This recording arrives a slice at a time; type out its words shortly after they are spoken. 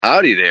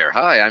Howdy there.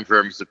 Hi, I'm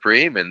Vermin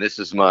Supreme, and this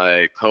is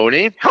my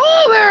pony.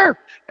 Hello there!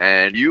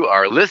 And you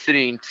are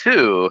listening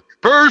to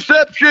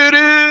Perception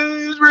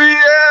is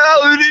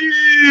Reality!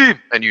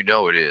 And you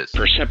know it is.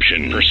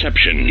 Perception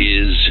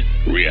is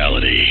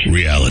reality.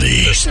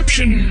 Reality.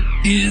 Perception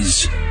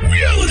is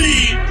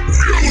reality.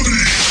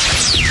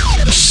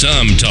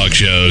 Some talk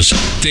shows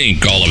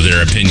think all of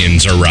their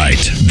opinions are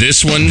right.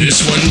 This one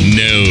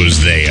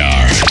knows they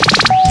are.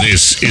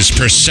 This is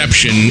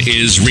Perception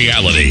is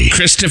Reality.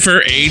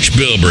 Christopher H.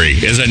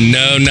 Bilbrey is a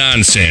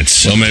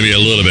no-nonsense, well, maybe a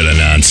little bit of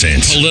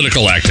nonsense,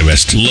 political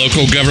activist,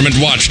 local government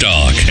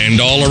watchdog, and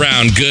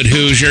all-around good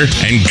Hoosier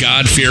and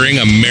God-fearing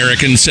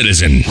American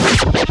citizen.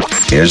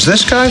 Is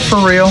this guy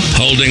for real?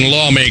 Holding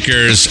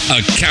lawmakers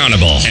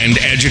accountable and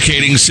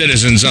educating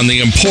citizens on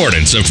the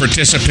importance of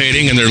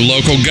participating in their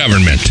local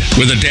government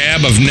with a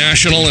dab of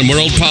national and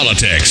world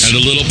politics and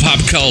a little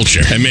pop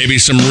culture and maybe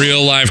some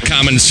real-life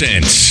common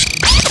sense.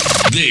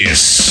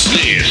 This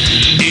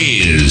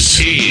is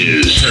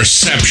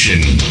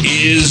Perception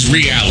is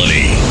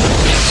Reality.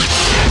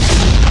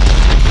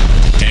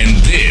 And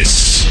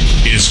this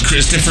is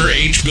Christopher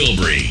H.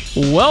 Bilbrey.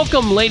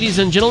 Welcome, ladies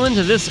and gentlemen,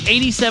 to this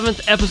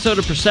 87th episode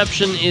of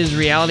Perception is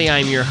Reality.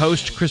 I'm your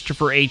host,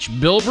 Christopher H.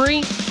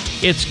 Bilbrey.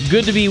 It's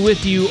good to be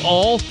with you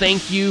all.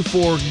 Thank you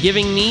for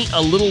giving me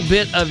a little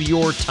bit of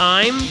your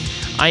time.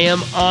 I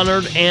am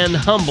honored and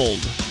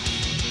humbled.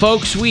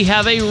 Folks, we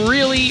have a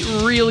really,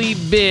 really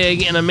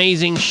big and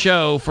amazing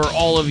show for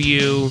all of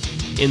you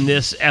in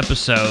this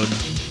episode.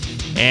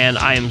 And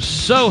I am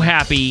so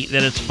happy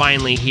that it's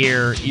finally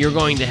here. You're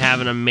going to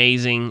have an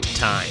amazing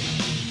time.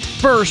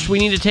 First, we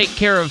need to take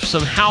care of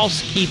some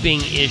housekeeping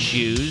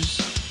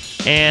issues.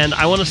 And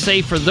I want to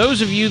say, for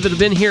those of you that have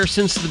been here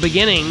since the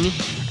beginning,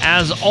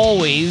 as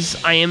always,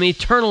 I am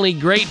eternally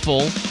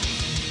grateful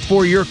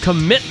for your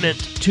commitment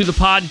to the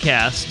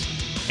podcast.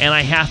 And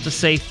I have to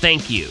say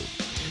thank you.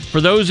 For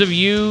those of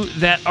you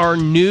that are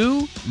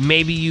new,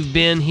 maybe you've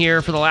been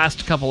here for the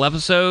last couple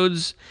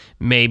episodes,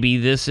 maybe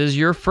this is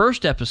your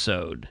first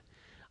episode,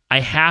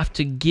 I have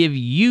to give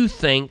you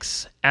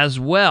thanks as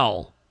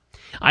well.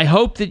 I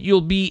hope that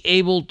you'll be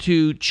able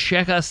to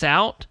check us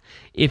out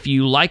if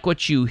you like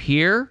what you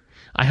hear.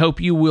 I hope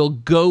you will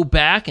go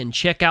back and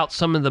check out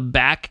some of the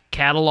back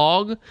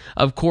catalog.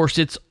 Of course,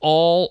 it's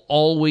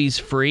always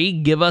free.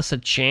 Give us a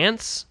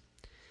chance.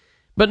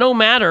 But no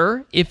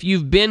matter if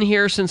you've been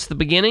here since the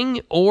beginning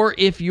or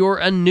if you're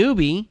a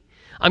newbie,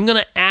 I'm going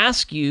to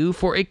ask you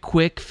for a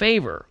quick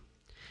favor.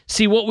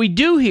 See, what we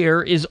do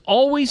here is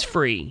always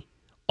free.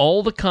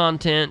 All the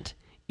content,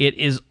 it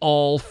is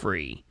all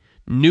free.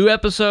 New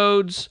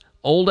episodes,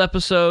 old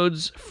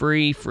episodes,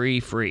 free.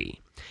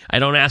 I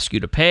don't ask you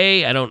to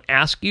pay. I don't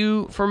ask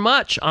you for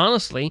much,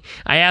 honestly.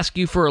 I ask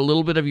you for a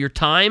little bit of your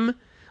time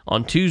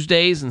on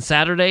Tuesdays and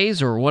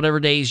Saturdays or whatever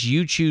days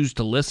you choose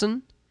to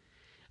listen.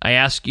 I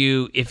ask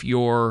you if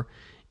you're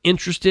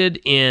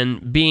interested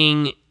in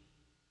being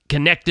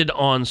connected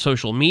on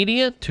social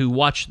media to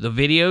watch the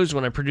videos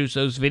when I produce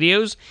those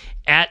videos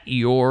at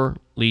your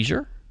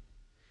leisure.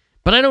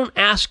 But I don't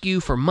ask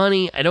you for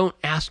money. I don't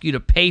ask you to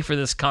pay for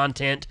this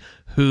content.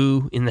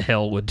 Who in the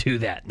hell would do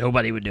that?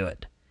 Nobody would do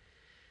it.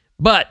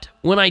 But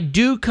when I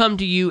do come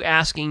to you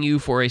asking you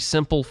for a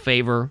simple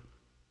favor,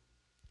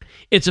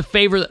 it's a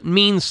favor that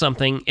means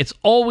something. It's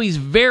always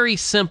very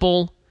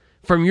simple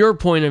from your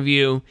point of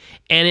view,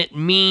 and it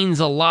means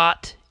a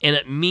lot, and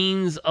it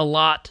means a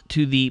lot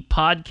to the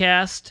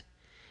podcast,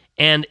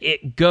 and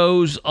it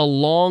goes a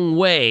long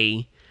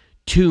way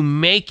to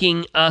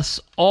making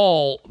us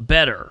all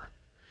better.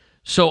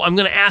 So I'm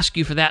going to ask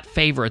you for that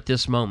favor at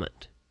this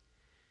moment.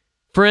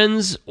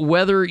 Friends,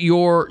 whether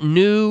you're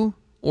new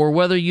or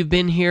whether you've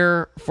been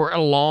here for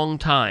a long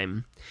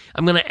time,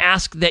 I'm going to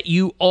ask that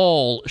you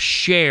all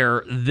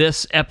share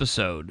this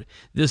episode.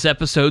 This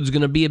episode's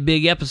going to be a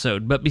big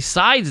episode, but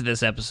besides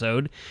this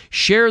episode,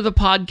 share the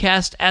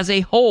podcast as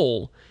a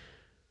whole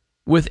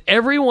with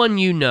everyone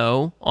you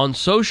know on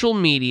social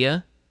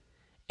media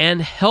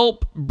and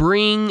help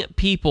bring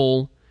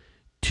people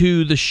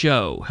to the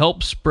show.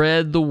 Help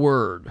spread the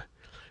word.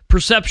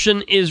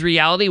 Perception is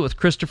Reality with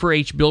Christopher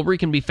H. Bilbrey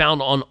can be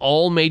found on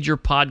all major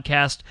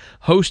podcast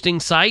hosting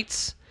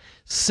sites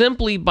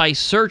simply by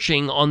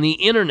searching on the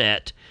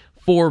internet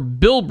for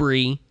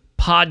Bilbrey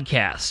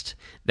Podcast.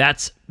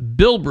 That's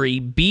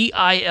Bilbrey,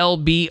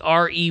 Bilbrey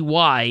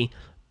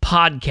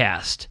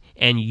Podcast,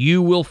 and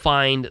you will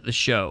find the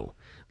show.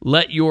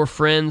 Let your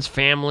friends,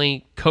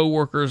 family,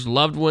 coworkers,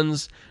 loved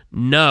ones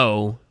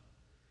know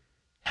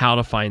how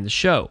to find the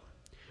show.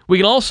 We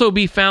can also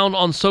be found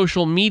on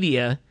social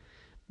media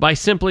by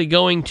simply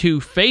going to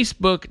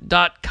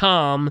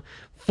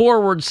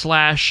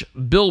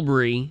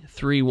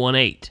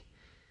facebook.com/Bilbrey318.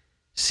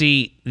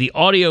 See, the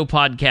audio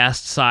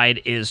podcast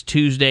side is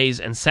Tuesdays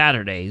and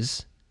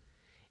Saturdays,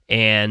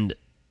 and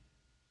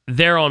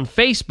there on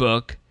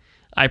Facebook,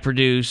 I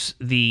produce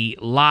the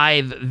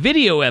live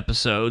video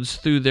episodes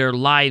through their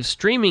live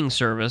streaming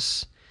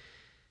service,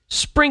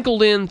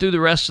 sprinkled in through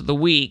the rest of the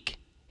week,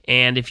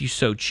 And if you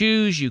so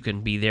choose, you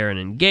can be there and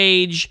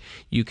engage.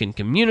 You can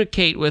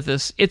communicate with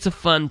us. It's a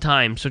fun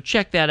time. So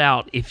check that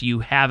out if you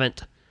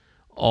haven't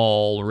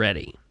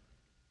already.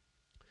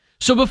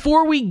 So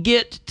before we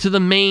get to the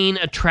main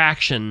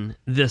attraction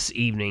this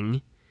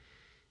evening,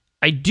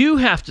 I do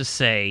have to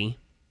say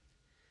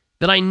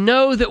that I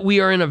know that we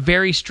are in a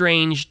very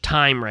strange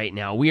time right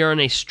now. We are in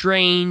a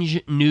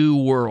strange new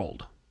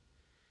world.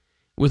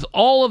 With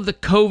all of the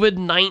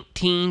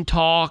COVID-19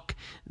 talk,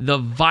 the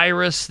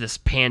virus, this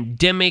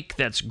pandemic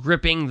that's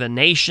gripping the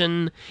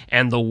nation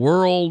and the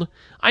world,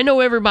 I know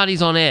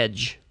everybody's on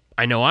edge.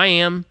 I know I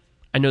am.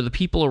 I know the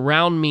people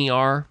around me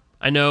are.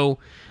 I know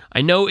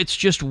it's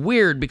just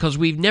weird because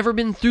we've never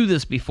been through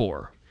this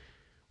before.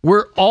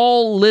 We're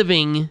all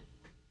living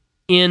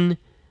in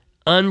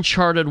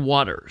uncharted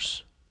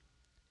waters.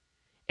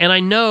 And I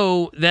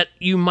know that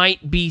you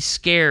might be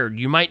scared,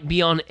 you might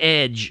be on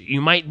edge, you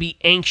might be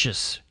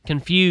anxious,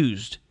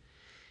 confused.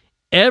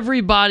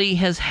 Everybody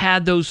has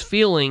had those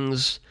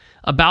feelings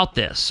about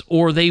this,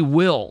 or they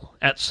will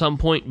at some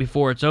point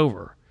before it's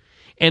over.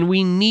 And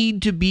we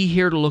need to be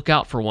here to look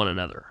out for one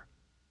another.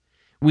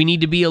 We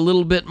need to be a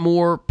little bit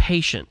more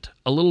patient,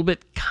 a little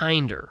bit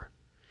kinder.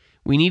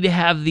 We need to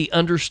have the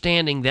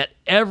understanding that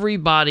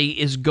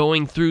everybody is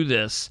going through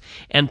this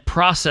and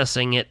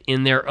processing it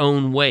in their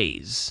own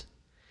ways.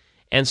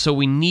 And so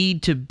we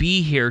need to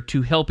be here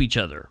to help each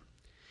other.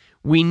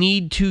 We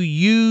need to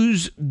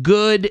use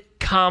good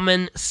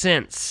common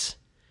sense.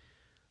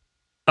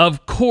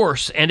 Of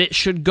course, and it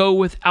should go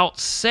without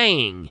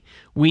saying,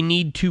 we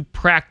need to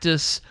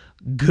practice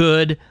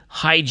good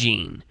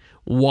hygiene.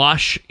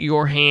 Wash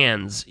your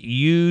hands.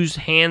 Use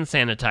hand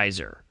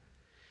sanitizer.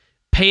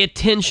 Pay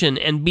attention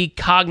and be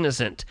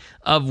cognizant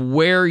of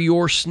where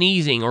you're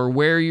sneezing or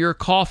where you're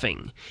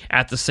coughing.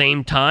 At the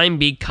same time,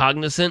 be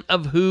cognizant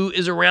of who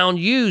is around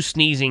you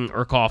sneezing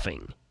or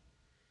coughing.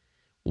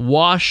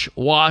 Wash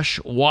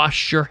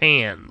your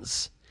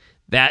hands.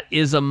 That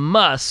is a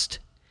must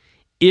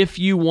if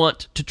you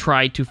want to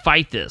try to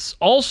fight this.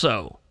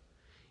 Also,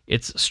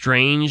 it's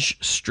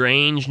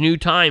strange new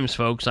times,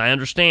 folks, I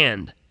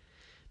understand.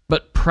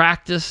 But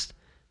practice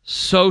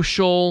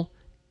social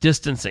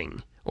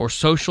distancing or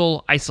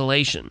social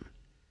isolation.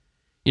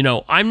 You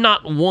know, I'm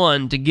not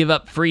one to give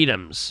up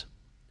freedoms.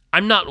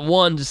 I'm not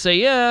one to say,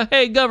 yeah,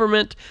 hey,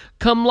 government,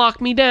 come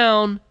lock me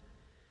down.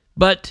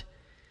 But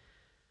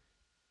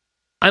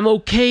I'm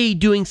okay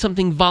doing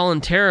something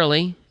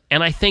voluntarily,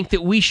 and I think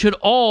that we should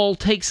all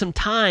take some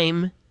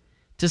time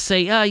to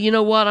say, you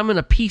know what, I'm going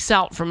to peace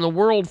out from the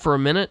world for a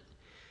minute.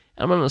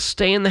 I'm going to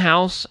stay in the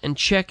house and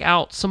check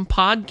out some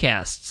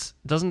podcasts.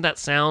 Doesn't that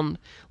sound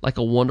like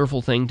a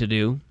wonderful thing to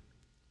do?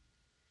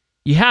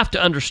 You have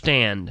to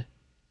understand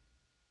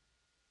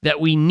that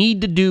we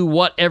need to do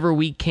whatever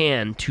we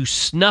can to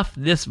snuff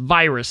this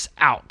virus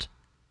out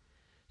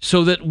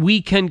so that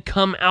we can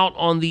come out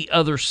on the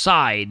other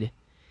side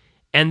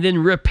and then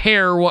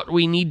repair what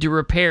we need to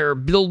repair,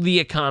 build the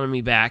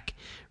economy back,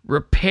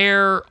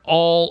 repair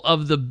all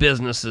of the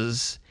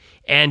businesses,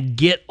 and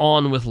get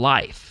on with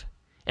life.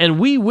 And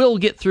we will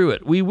get through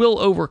it. We will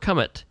overcome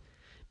it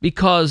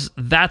because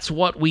that's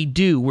what we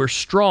do. We're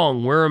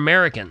strong. We're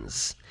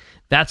Americans.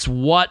 That's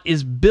what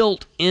is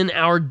built in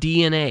our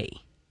DNA.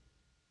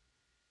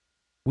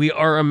 We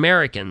are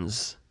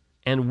Americans,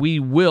 and we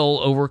will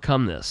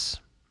overcome this.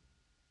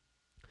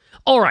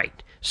 All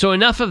right, so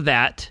enough of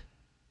that.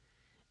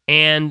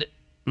 And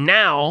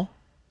now,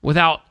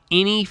 without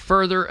any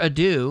further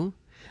ado,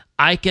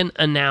 I can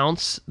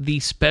announce the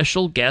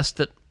special guest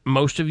that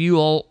most of you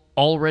all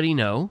already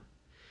know.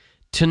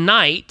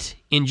 Tonight,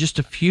 in just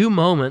a few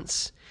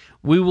moments,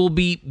 we will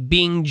be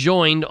being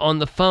joined on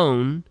the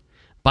phone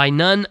by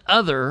none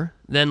other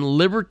than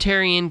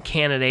Libertarian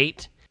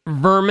candidate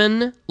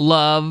Vermin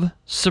Love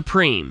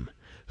Supreme.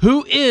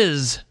 Who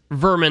is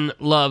Vermin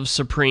Love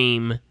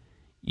Supreme,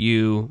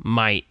 you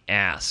might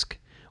ask?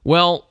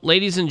 Well,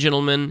 ladies and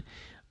gentlemen,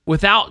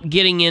 without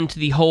getting into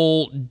the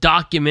whole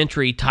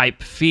documentary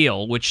type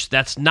feel, which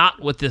that's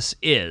not what this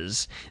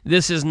is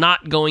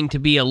not going to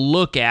be a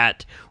look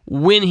at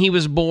when he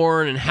was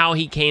born and how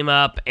he came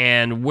up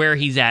and where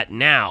he's at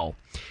now.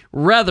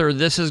 Rather,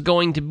 this is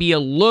going to be a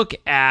look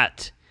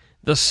at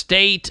the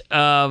state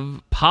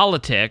of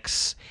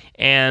politics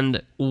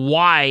and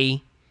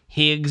why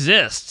he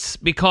exists.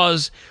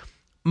 Because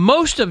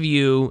most of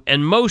you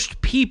and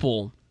most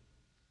people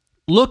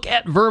look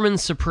at Vermin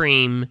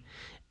Supreme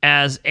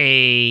as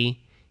a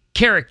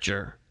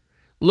character.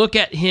 Look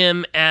at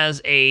him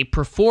as a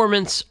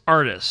performance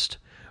artist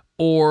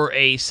or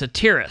a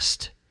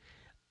satirist.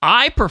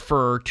 I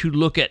prefer to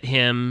look at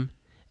him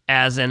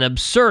as an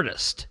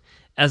absurdist,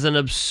 as an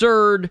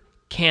absurd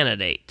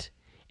candidate.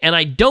 And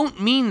I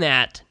don't mean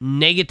that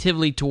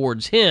negatively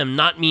towards him,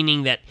 not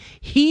meaning that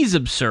he's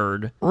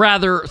absurd.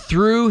 Rather,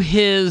 through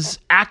his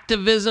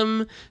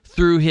activism,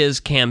 through his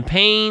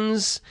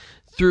campaigns,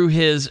 through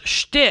his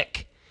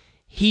shtick,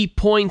 he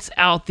points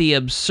out the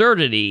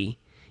absurdity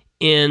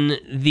in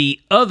the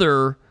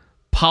other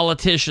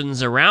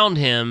politicians around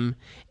him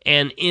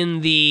and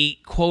in the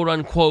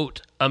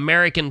quote-unquote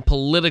American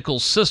political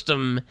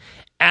system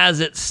as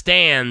it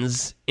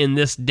stands in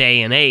this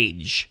day and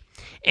age.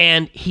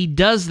 And he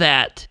does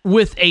that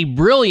with a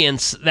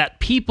brilliance that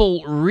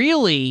people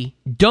really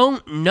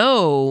don't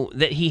know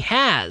that he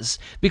has,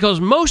 because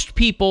most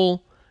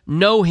people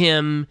know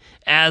him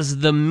as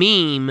the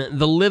meme,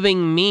 the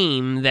living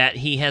meme that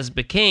he has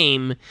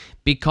became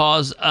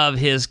because of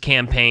his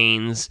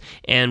campaigns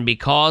and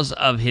because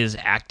of his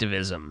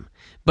activism.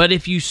 But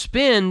if you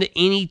spend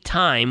any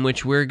time,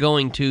 which we're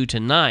going to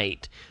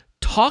tonight,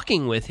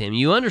 talking with him,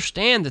 you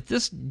understand that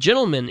this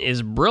gentleman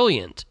is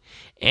brilliant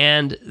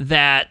and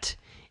that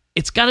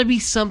it's got to be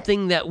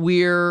something that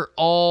we're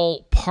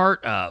all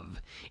part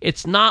of.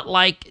 It's not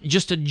like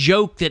just a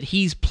joke that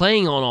he's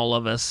playing on all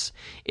of us.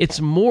 It's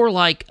more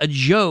like a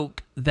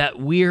joke that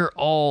we're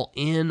all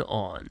in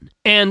on.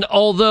 And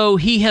although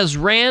he has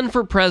ran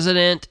for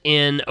president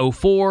in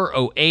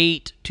 04,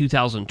 08,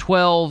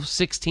 2012,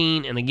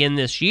 16, and again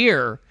this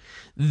year,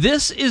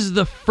 this is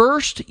the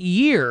first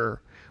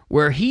year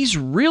where he's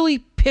really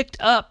picked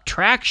up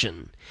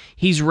traction.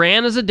 He's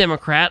ran as a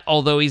Democrat,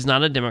 although he's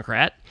not a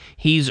Democrat.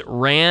 He's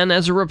ran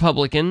as a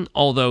Republican,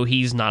 although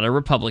he's not a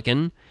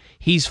Republican.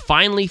 He's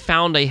finally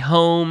found a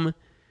home,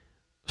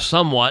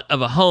 somewhat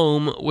of a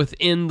home,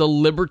 within the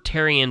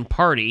Libertarian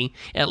Party.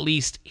 At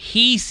least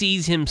he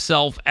sees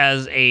himself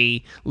as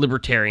a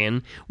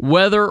Libertarian.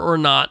 Whether or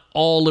not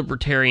all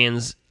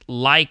Libertarians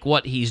like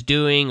what he's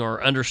doing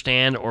or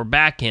understand or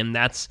back him,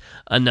 that's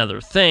another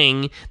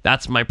thing.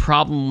 That's my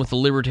problem with the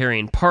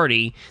Libertarian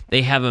Party.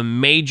 They have a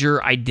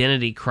major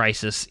identity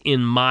crisis,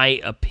 in my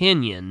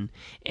opinion,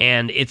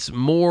 and it's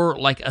more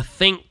like a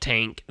think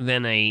tank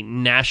than a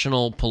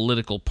national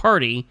political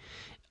party.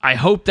 I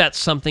hope that's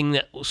something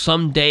that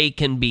someday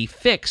can be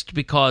fixed,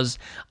 because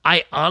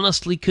I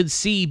honestly could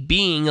see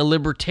being a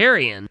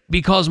libertarian,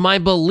 because my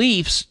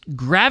beliefs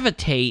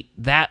gravitate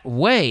that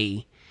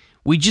way.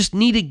 We just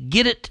need to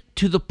get it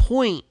to the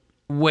point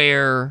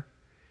where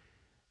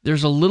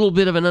there's a little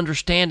bit of an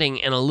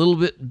understanding and a little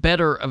bit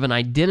better of an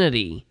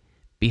identity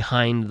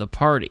behind the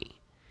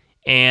party.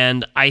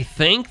 And I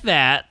think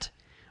that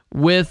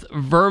with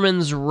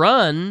Vermin's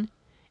run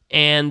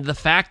and the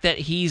fact that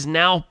he's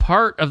now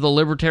part of the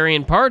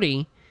Libertarian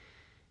Party,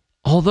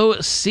 although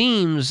it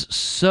seems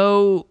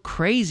so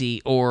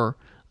crazy or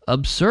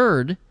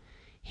absurd,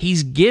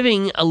 he's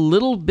giving a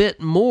little bit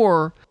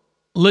more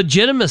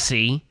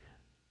legitimacy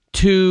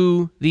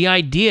to the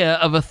idea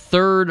of a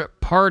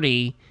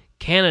third-party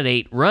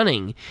candidate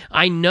running.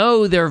 I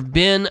know there have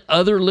been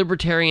other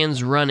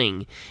libertarians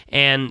running,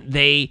 and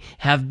they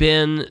have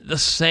been the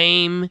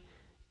same,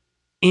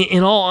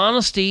 in all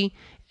honesty,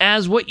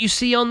 as what you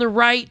see on the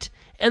right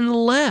and the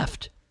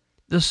left.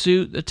 The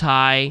suit, the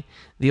tie,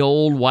 the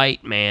old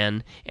white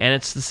man, and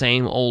it's the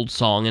same old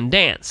song and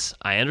dance.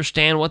 I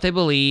understand what they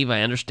believe,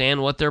 I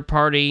understand what their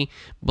party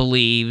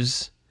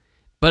believes,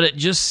 but it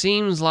just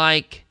seems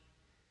like,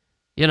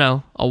 you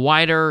know, a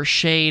whiter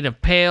shade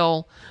of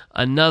pale,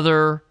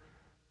 another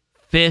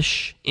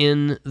fish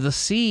in the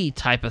sea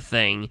type of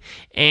thing.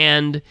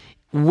 And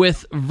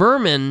with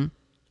Vermin,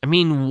 I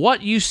mean,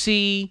 what you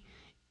see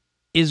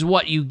is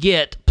what you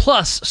get,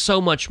 plus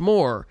so much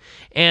more.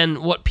 And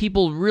what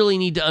people really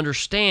need to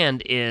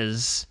understand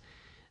is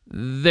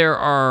there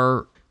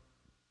are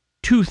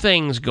two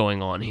things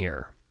going on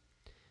here.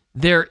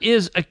 There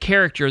is a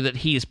character that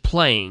he is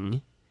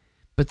playing,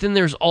 but then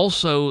there's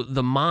also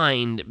the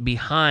mind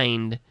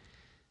behind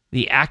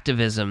the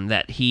activism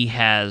that he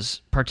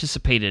has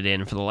participated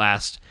in for the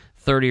last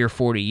 30 or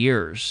 40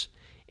 years.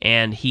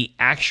 And he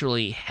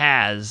actually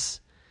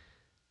has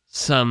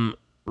some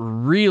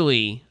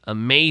really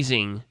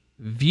amazing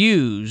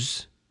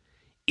views,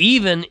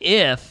 even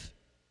if,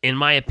 in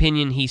my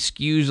opinion, he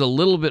skews a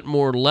little bit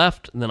more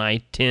left than I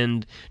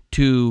tend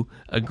to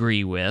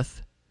agree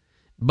with.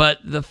 But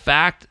the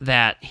fact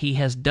that he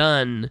has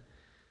done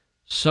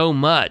so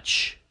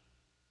much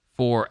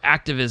for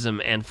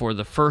activism and for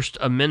the First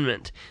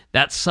Amendment,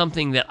 that's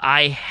something that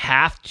I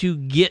have to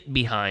get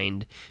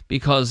behind,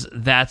 because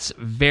that's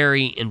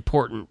very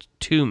important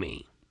to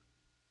me.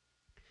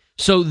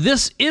 So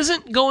this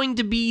isn't going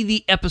to be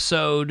the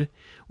episode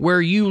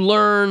where you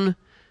learn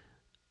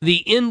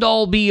the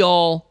end-all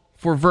be-all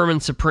for Vermin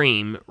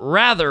Supreme.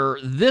 Rather,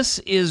 this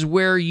is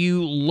where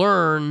you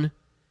learn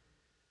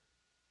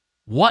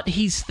what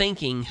he's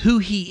thinking, who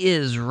he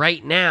is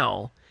right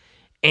now,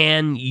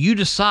 and you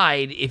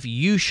decide if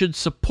you should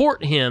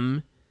support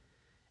him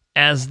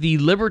as the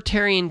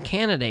Libertarian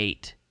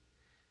candidate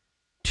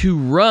to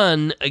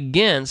run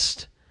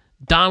against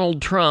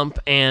Donald Trump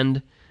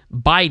and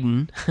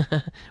Biden.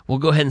 We'll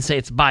go ahead and say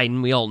it's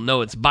Biden. We all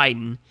know it's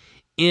Biden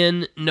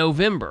in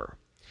November.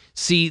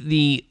 See,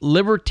 the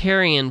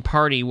Libertarian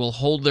Party will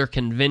hold their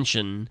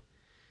convention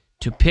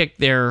to pick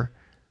their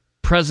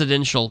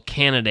presidential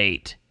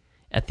candidate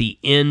at the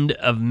end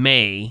of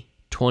May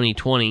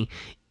 2020,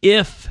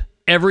 if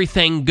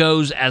everything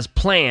goes as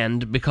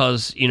planned,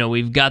 because, you know,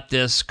 we've got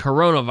this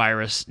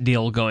coronavirus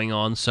deal going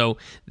on, so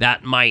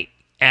that might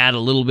add a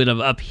little bit of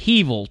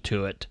upheaval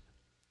to it.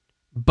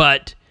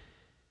 But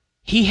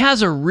he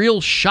has a real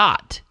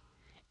shot,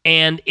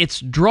 and it's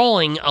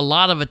drawing a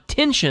lot of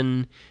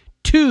attention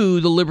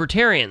to the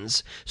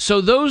libertarians. So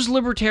those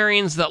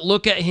libertarians that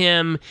look at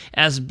him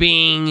as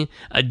being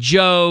a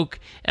joke,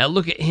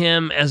 look at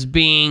him as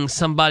being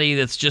somebody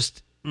that's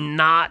just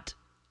not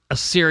a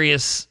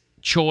serious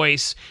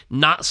choice,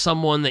 not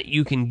someone that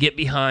you can get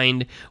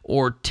behind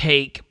or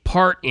take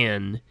part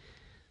in,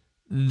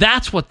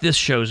 that's what this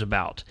show's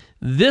about.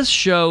 This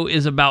show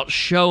is about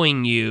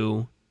showing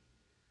you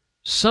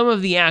some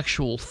of the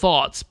actual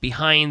thoughts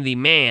behind the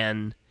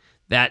man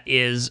that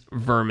is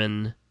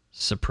Vermin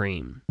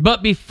Supreme.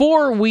 But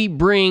before we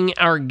bring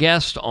our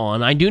guest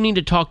on, I do need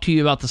to talk to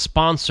you about the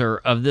sponsor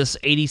of this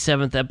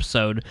 87th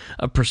episode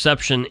of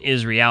Perception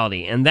is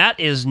Reality, and that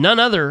is none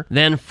other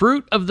than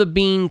Fruit of the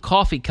Bean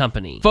Coffee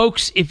Company.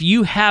 Folks, if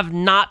you have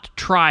not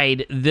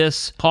tried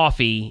this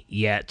coffee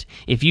yet,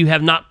 if you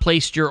have not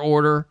placed your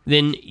order,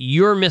 then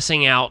you're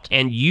missing out,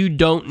 and you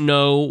don't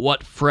know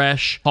what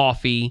fresh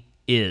coffee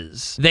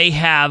is. They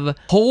have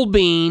whole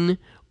bean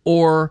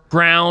or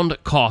ground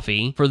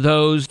coffee for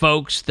those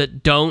folks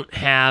that don't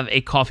have a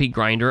coffee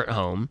grinder at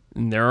home,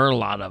 and there are a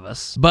lot of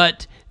us,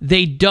 but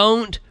they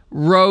don't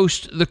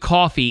roast the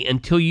coffee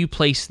until you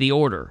place the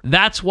order.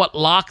 That's what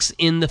locks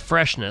in the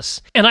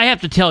freshness. And I have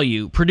to tell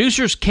you,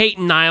 producers Kate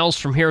and Niles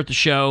from here at the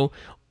show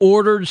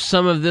ordered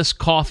some of this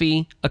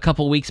coffee a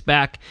couple weeks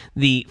back,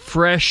 the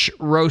fresh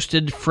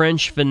roasted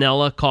French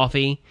vanilla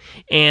coffee,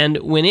 and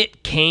when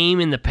it came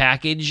in the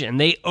package and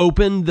they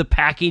opened the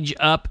package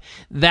up,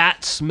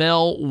 that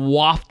smell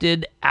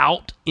wafted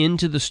out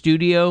into the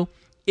studio.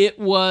 It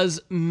was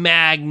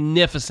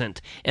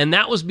magnificent, and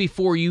that was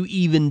before you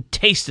even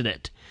tasted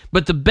it.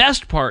 But the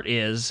best part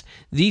is,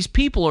 these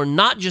people are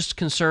not just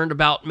concerned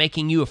about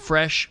making you a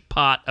fresh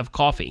pot of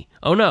coffee.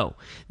 Oh no,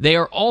 they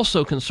are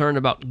also concerned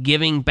about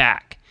giving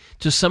back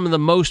to some of the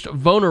most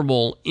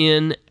vulnerable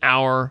in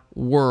our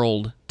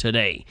world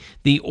today,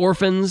 the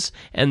orphans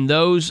and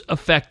those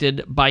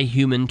affected by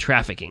human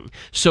trafficking.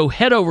 So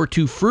head over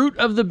to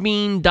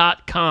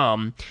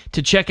fruitofthebean.com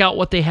to check out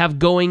what they have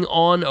going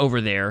on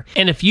over there.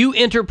 And if you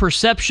enter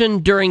Perception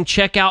during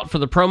checkout for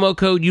the promo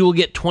code, you will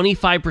get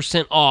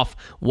 25% off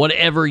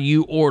whatever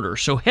you order.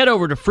 So head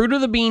over to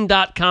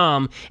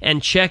fruitofthebean.com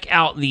and check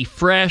out the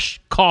fresh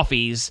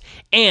coffees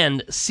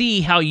and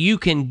see how you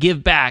can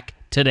give back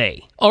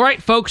today. All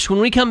right, folks, when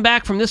we come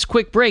back from this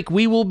quick break,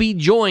 we will be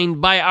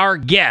joined by our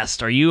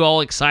guest. Are you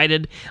all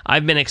excited?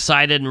 I've been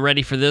excited and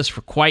ready for this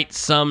for quite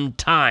some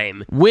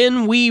time.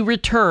 When we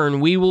return,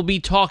 we will be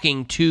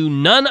talking to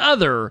none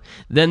other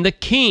than the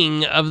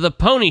king of the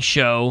pony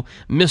show,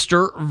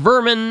 Mr.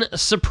 Vermin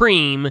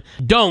Supreme.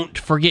 Don't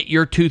forget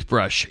your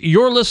toothbrush.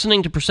 You're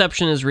listening to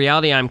Perception is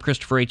Reality. I'm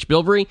Christopher H.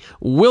 Bilbrey.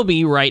 We'll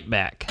be right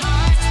back.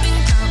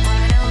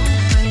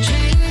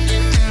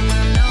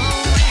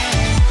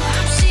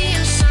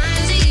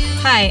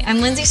 Hi, I'm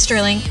Lindsay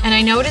Sterling, and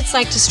I know what it's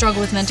like to struggle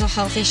with mental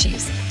health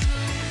issues.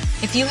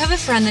 If you have a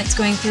friend that's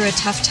going through a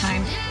tough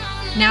time,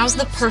 now's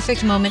the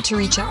perfect moment to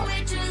reach out.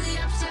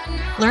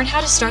 Learn how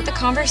to start the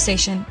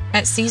conversation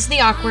at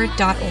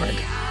seizetheawkward.org.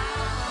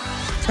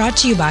 Brought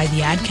to you by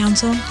the Ad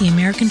Council, the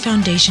American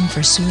Foundation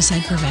for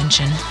Suicide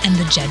Prevention, and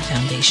the JED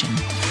Foundation.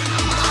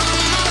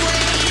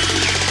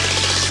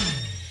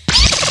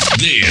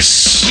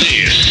 This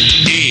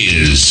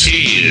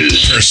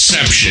is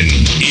Perception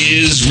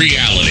is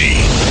Reality.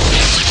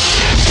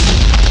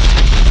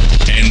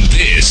 And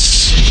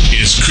this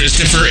is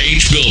Christopher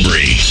H.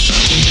 Bilbrey.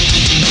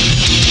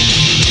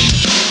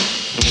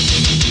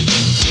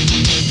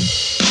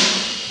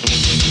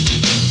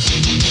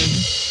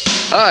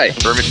 Hi,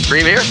 Vermin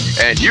Supreme here,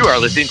 and you are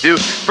listening to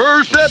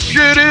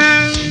Perception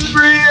is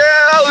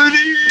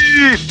Reality.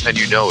 And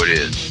you know it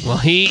is. Well,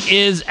 he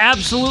is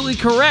absolutely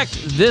correct.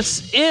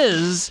 This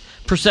is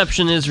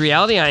Perception is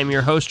Reality. I am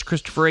your host,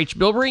 Christopher H.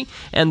 Bilbrey,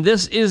 and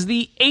this is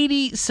the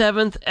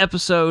 87th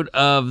episode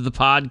of the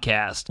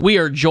podcast. We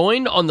are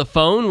joined on the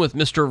phone with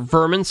Mr.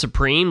 Vermin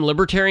Supreme,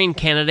 Libertarian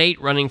candidate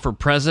running for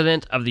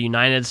President of the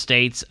United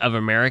States of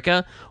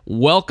America.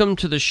 Welcome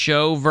to the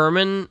show,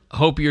 Vermin.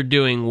 Hope you're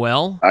doing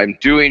well. I'm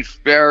doing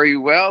very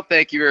well.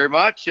 Thank you very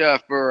much.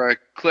 For a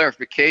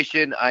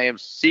clarification, I am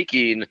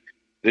seeking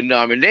the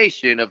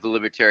nomination of the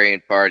Libertarian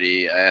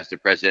Party as the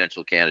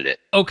presidential candidate.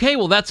 Okay,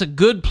 well, that's a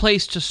good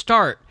place to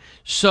start.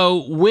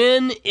 So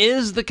when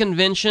is the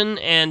convention,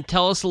 and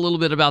tell us a little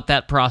bit about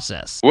that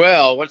process?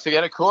 Well, once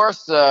again, of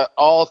course,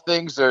 all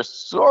things are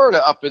sort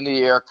of up in the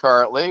air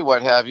currently,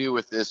 what have you,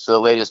 with this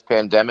latest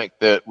pandemic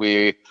that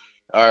we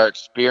are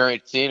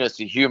experiencing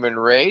as a human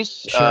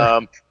race.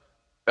 Sure.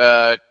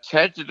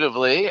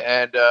 Tentatively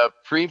and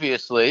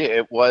previously,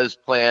 it was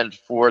planned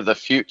for the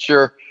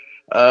future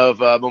of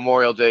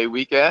Memorial Day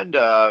weekend,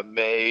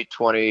 May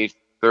 23rd,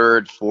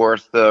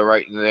 4th,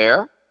 right in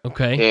there.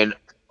 Okay. In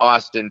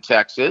Austin,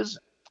 Texas.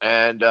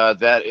 And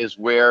that is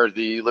where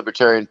the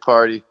Libertarian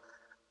Party,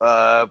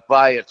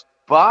 by its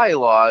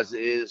bylaws,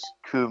 is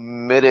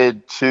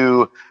committed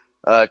to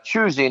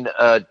choosing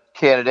a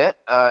candidate,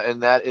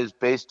 and that is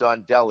based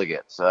on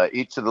delegates.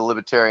 Each of the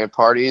Libertarian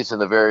parties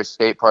and the various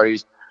state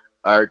parties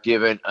are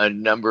given a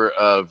number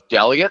of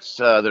delegates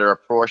that are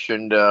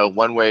apportioned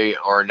one way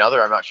or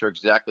another. I'm not sure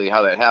exactly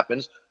how that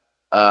happens.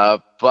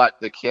 But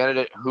the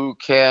candidate who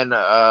can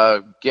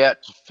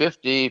get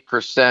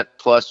 50%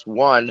 plus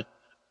one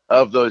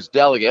of those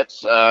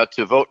delegates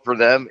to vote for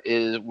them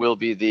will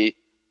be the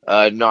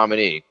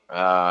nominee.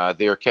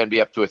 There can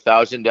be up to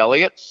 1,000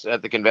 delegates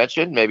at the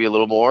convention, maybe a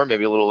little more,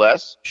 maybe a little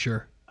less.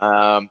 Sure.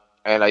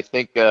 And I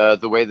think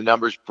the way the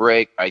numbers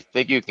break, I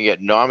think you can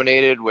get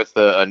nominated with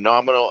a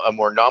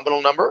more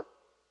nominal number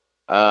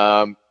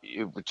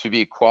to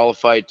be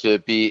qualified to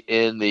be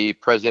in the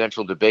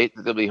presidential debate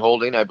that they'll be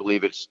holding. I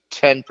believe it's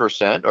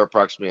 10% or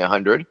approximately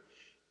 100.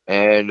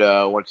 And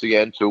once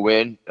again, to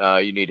win,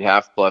 you need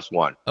half plus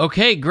one.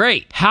 Okay,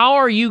 great. How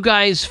are you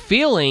guys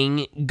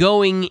feeling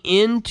going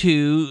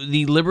into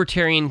the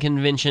Libertarian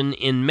Convention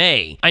in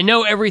May? I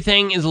know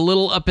everything is a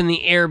little up in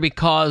the air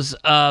because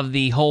of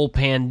the whole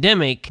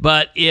pandemic,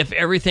 but if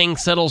everything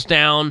settles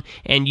down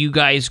and you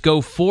guys go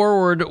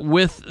forward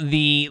with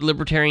the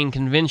Libertarian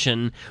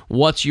Convention,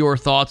 what's your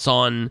thoughts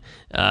on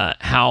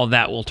how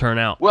that will turn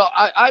out? Well,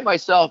 I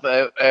myself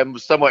am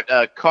somewhat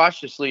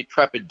cautiously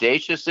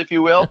trepidatious, if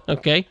you will.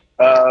 Okay.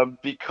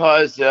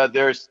 Because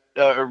there's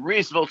a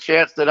reasonable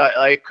chance that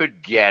I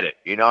could get it.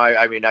 You know,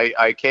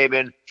 I came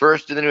in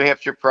first in the New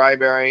Hampshire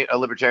primary, a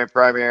Libertarian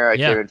primary. I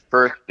came in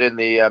first in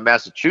the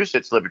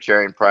Massachusetts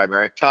Libertarian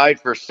primary, tied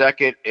for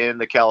second in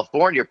the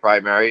California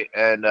primary,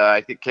 and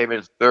I think came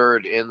in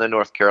third in the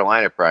North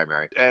Carolina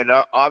primary. And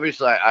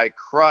obviously, I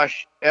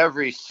crushed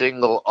every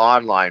single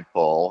online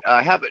poll.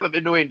 I haven't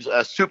been doing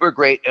super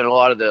great in a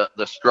lot of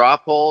the straw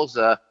polls.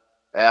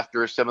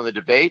 After some of the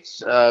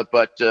debates,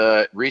 but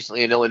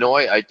recently in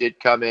Illinois, I did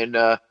come in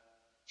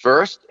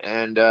first,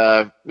 and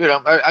I'm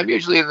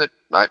usually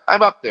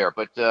I'm up there,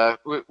 but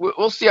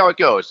we'll see how it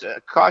goes.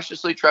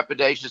 Cautiously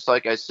trepidatious,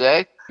 like I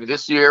say.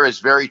 This year is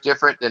very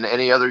different than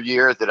any other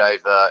year that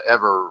I've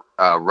ever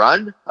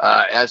run.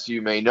 As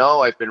you may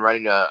know, I've been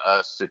running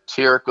a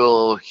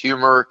satirical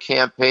humor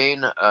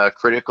campaign,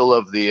 critical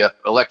of the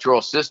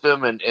electoral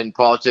system and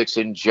politics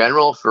in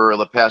general for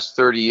the past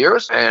 30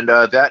 years. And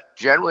that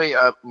generally,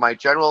 my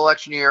general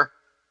election year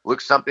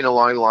looks something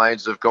along the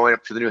lines of going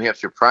up to the New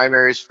Hampshire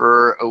primaries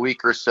for a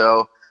week or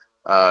so,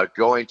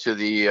 going to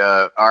the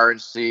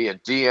RNC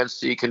and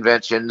DNC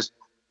conventions,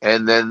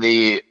 and then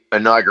the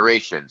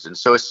inaugurations. And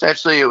so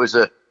essentially it was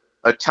a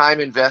time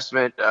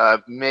investment,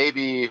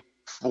 maybe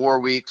 4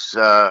 weeks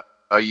a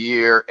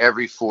year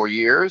every 4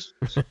 years.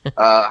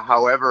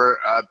 However,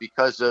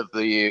 because of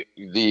the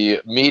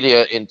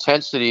media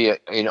intensity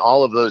in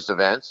all of those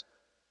events,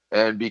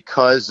 and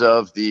because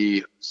of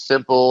the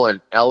simple and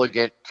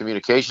elegant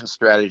communication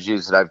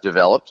strategies that I've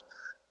developed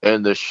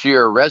and the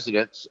sheer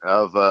resonance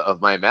of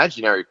my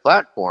imaginary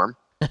platform,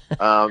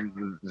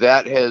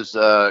 that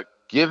has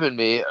given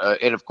me,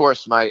 and of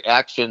course my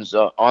actions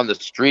on the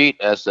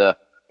street as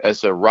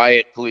a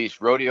riot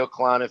police rodeo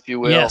clown, if you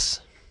will.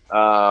 Yes.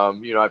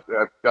 I've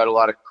got a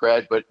lot of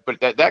cred, but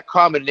that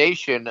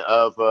combination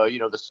of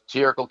the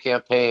satirical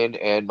campaign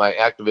and my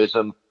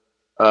activism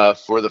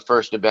for the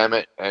First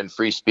Amendment and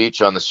free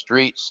speech on the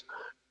streets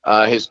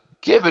has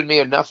given me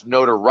enough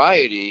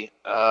notoriety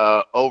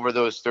over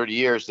those 30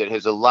 years that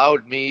has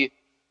allowed me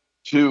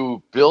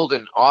to build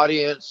an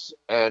audience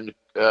and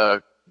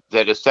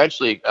that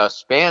essentially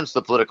spans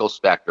the political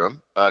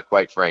spectrum,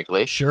 quite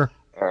frankly. Sure.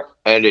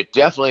 And it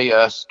definitely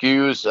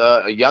skews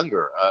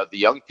younger. The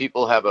young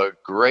people have a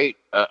great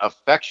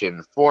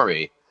affection for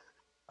me.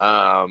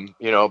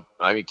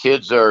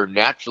 Kids are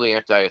naturally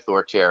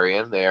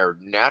anti-authoritarian. They are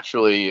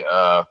naturally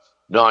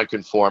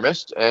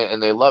nonconformist,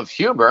 and they love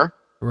humor.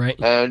 Right.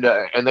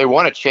 And they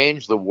want to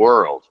change the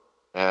world.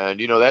 And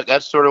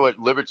that's sort of what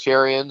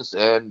libertarians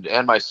and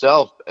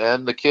myself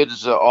and the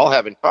kids all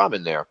have in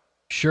common there.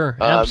 Sure,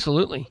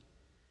 absolutely.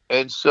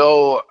 And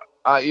so,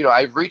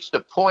 I've reached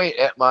a point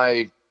at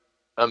my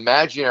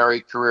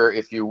imaginary career,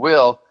 if you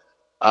will,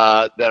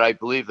 that I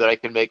believe that I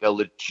can make a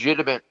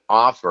legitimate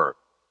offer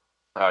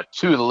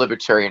to the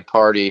Libertarian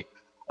Party.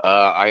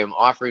 I am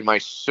offering my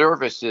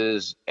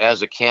services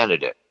as a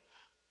candidate,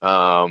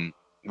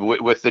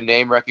 with the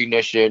name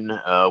recognition,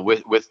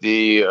 with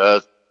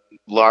the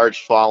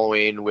large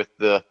following, with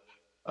the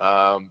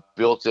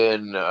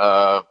built-in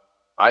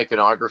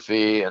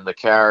iconography and the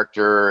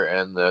character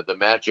and the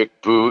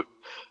magic boot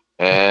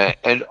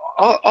and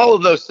all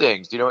of those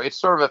things. It's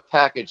sort of a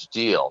package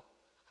deal.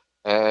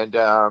 And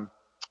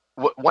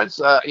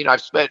once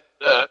I've spent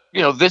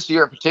this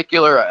year in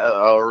particular,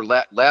 or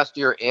last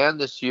year and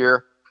this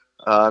year,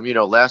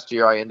 last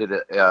year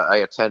I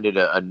attended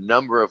a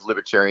number of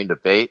libertarian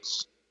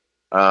debates,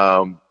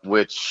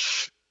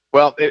 which,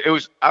 well, it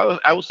was,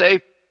 I will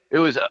say it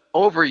was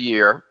over a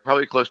year,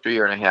 probably close to a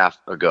year and a half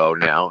ago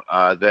now,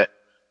 that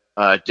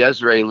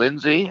Desiree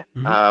Lindsay,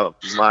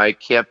 my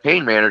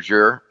campaign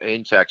manager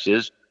in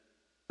Texas,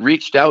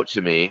 reached out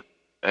to me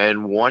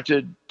and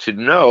wanted to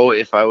know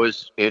if I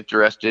was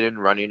interested in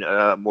running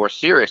a more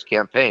serious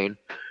campaign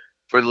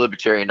for the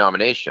Libertarian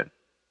nomination.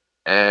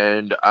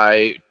 And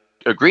I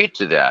agreed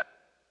to that.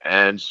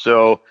 And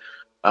so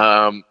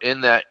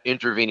In that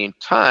intervening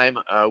time,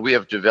 we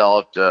have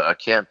developed a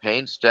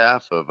campaign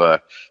staff of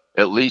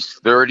at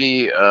least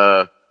 30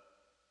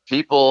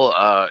 people,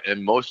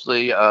 and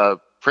mostly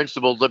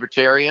principled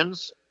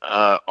libertarians,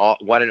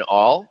 one and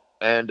all.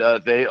 And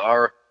they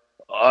are,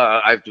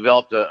 I've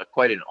developed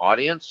quite an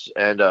audience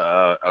and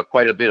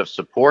quite a bit of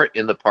support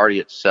in the party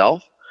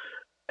itself.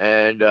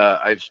 And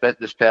I've spent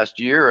this past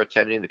year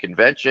attending the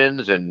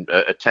conventions and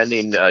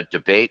attending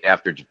debate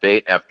after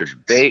debate after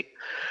debate,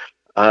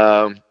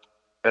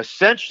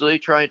 essentially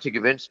trying to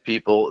convince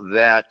people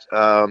that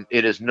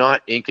it is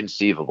not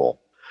inconceivable.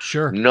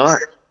 Sure.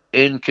 Not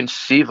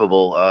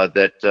inconceivable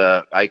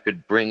that I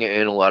could bring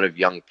in a lot of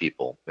young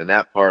people, and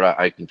that part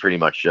I can pretty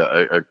much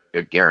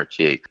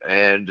guarantee,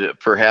 and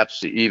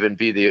perhaps even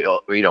be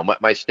the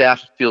my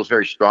staff feels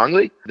very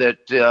strongly that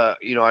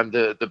I'm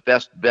the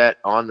best bet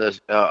on this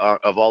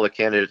of all the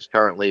candidates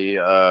currently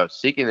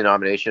seeking the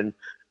nomination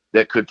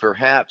that could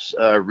perhaps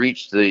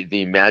reach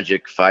the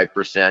magic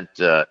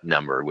 5%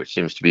 number, which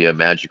seems to be a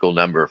magical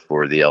number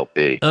for the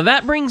LP.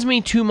 That brings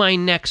me to my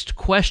next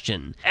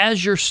question.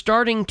 As you're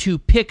starting to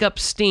pick up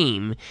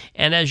steam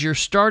and as you're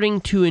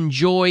starting to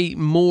enjoy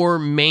more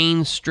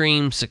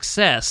mainstream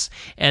success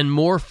and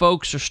more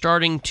folks are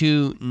starting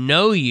to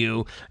know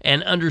you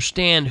and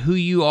understand who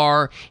you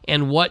are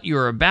and what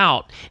you're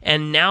about,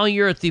 and now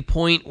you're at the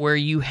point where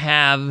you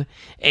have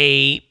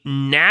a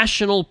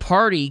national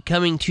party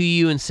coming to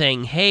you and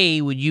saying, hey,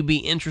 would you be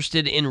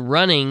interested in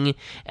running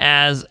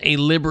as a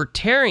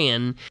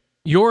libertarian?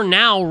 You're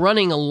now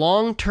running a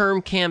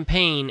long-term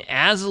campaign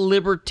as a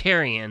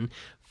libertarian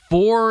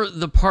for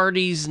the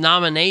party's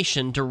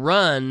nomination to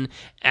run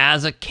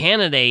as a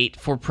candidate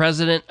for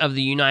President of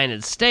the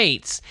United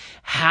States.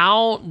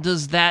 How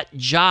does that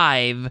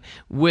jive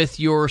with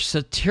your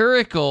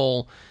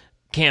satirical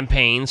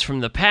campaigns from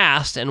the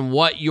past and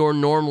what you're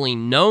normally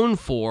known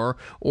for,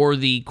 or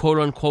the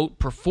quote-unquote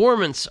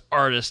performance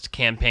artist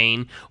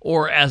campaign,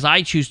 or as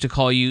I choose to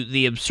call you,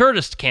 the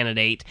absurdist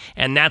candidate?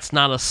 And that's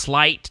not a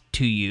slight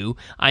to you.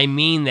 I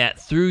mean that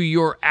through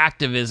your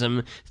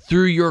activism,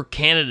 through your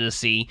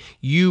candidacy,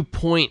 you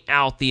point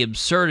out the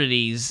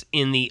absurdities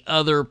in the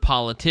other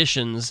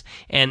politicians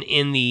and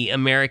in the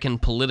American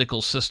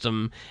political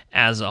system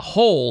as a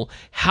whole.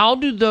 How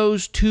do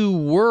those two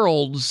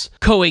worlds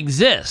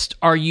coexist?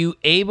 Are you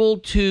able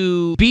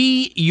to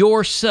be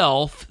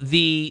yourself,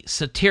 the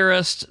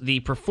satirist, the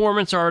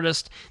performance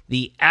artist,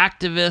 the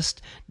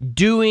activist,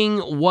 doing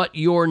what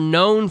you're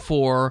known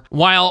for,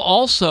 while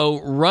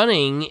also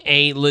running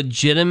a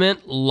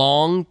legitimate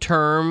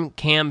long-term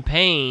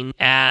campaign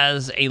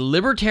as a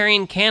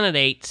libertarian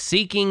candidate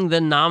seeking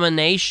the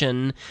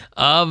nomination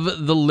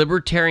of the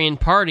Libertarian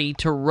Party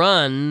to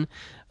run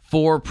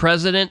for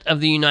President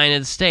of the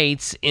United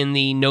States in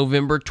the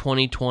November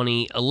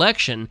 2020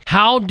 election?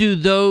 How do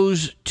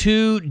those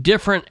two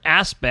different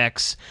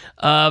aspects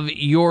of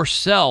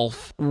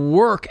yourself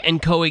work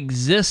and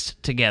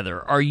coexist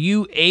together? Are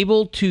you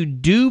able to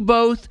do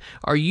both?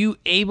 Are you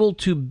able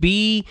to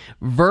be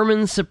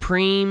Vermin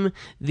Supreme,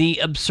 the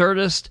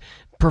absurdist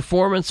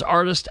performance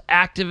artist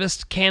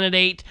activist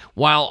candidate,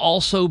 while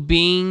also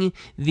being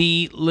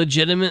the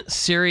legitimate,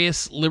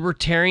 serious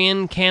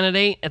libertarian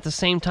candidate at the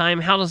same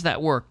time? How does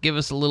that work? Give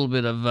us a little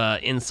bit of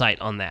insight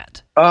on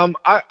that.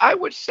 I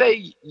would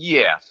say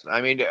yes.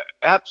 I mean,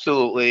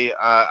 absolutely.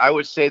 I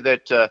would say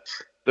that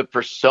the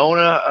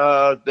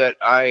persona that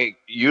I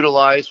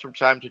utilize from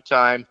time to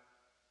time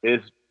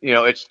is,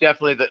 it's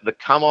definitely the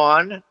come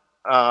on.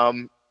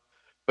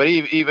 But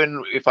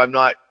even if I'm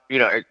not,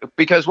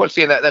 because once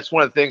again, that's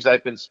one of the things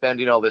I've been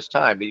spending all this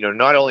time.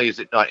 Not only is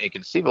it not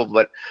inconceivable,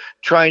 but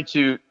trying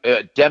to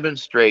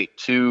demonstrate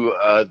to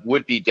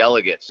would-be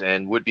delegates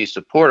and would-be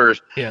supporters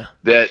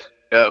that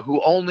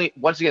who only,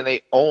 once again,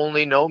 they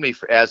only know me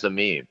as a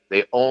meme.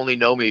 They only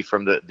know me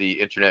from the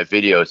internet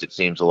videos. It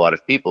seems a lot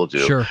of people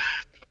do. Sure.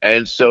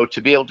 And so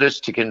to be able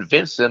just to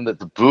convince them that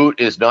the boot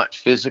is not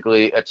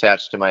physically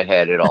attached to my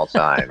head at all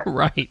times.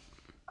 Right.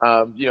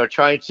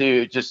 Trying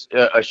to just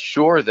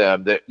assure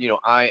them that,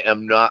 I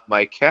am not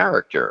my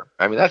character.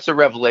 I mean, that's a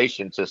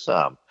revelation to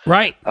some.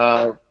 Right.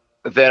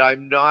 That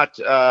I'm not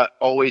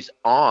always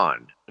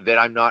on, that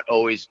I'm not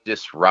always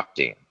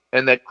disrupting,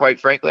 and that, quite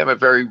frankly, I'm a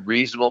very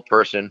reasonable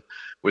person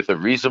with a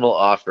reasonable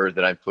offer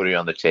that I'm putting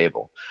on the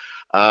table.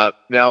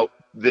 Now,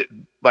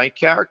 my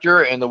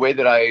character and the way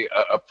that I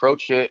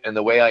approach it and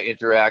the way I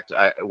interact,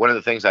 one of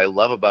the things I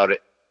love about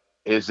it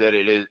is that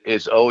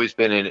it's always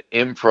been an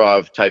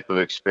improv type of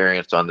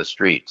experience on the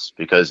streets,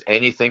 because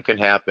anything can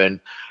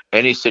happen,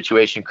 any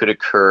situation could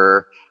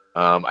occur.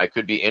 I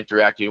could be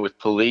interacting with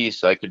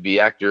police. I could be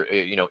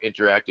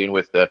interacting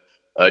with the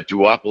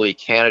duopoly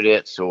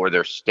candidates or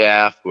their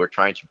staff who are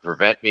trying to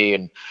prevent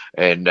me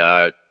and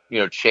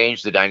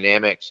change the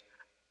dynamics.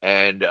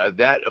 And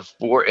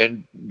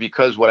and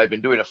because what I've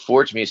been doing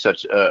affords me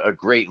such a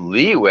great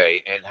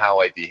leeway in how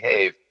I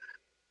behave.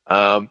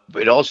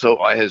 It also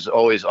has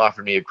always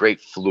offered me a great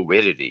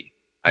fluidity.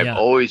 I've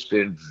always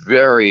been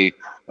very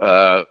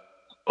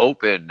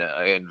open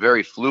and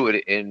very fluid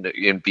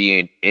in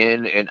being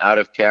in and out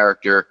of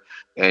character,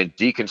 and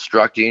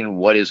deconstructing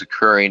what is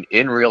occurring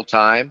in real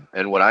time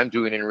and what I'm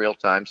doing in real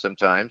time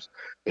sometimes,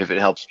 if it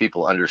helps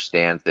people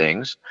understand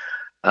things.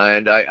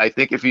 And I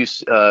think if you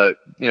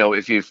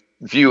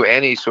view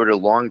any sort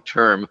of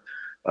long-term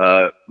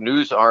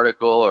news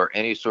article or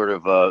any sort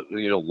of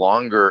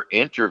longer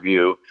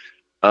interview,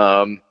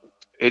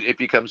 it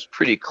becomes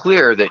pretty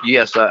clear that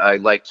yes, I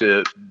like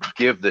to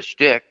give the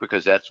shtick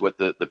because that's what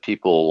the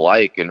people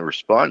like and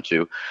respond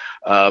to.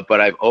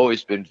 But I've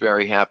always been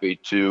very happy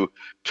to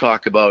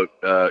talk about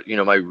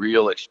my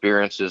real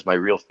experiences, my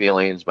real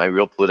feelings, my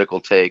real political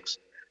takes,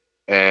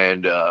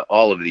 and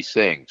all of these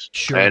things.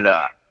 Sure. And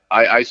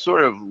I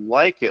sort of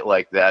like it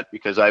like that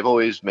because I've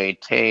always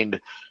maintained,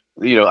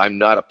 I'm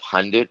not a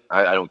pundit.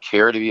 I don't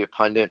care to be a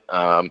pundit.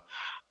 I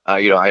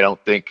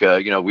don't think,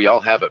 we all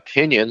have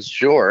opinions,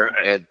 sure.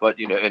 But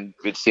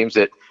it seems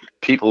that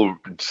people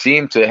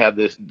seem to have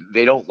this,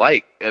 they don't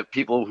like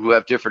people who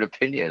have different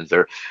opinions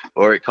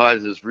or it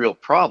causes real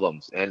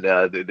problems. And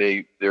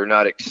they're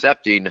not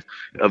accepting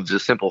of the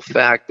simple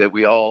fact that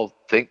we all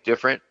think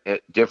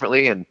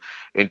differently and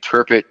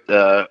interpret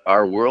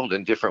our world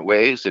in different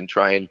ways and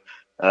try and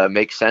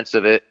make sense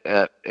of it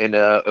in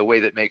a way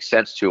that makes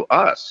sense to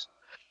us.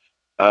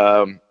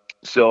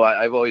 So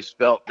I've always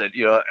felt that,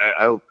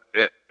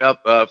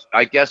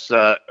 I guess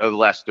over the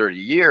last 30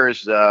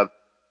 years,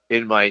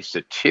 in my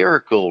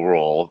satirical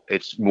role,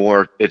 it's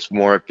more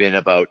been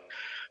about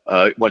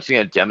once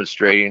again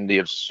demonstrating the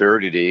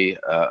absurdity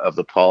of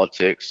the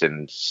politics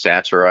and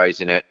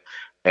satirizing it,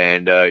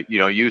 and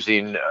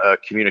using a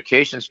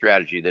communication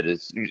strategy that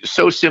is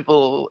so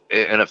simple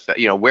and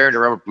wearing a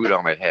rubber boot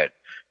on my head.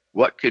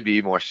 What could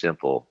be more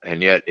simple?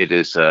 And yet it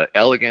is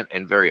elegant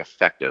and very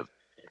effective.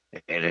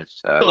 And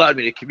it's allowed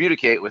me to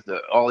communicate with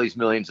all these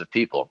millions of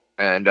people.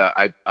 And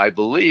I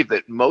believe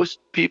that most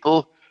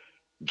people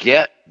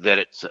get that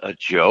it's a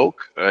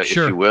joke,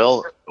 Sure. if you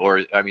will.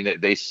 Or,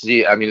 they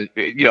see,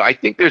 I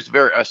think there's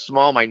a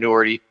small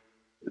minority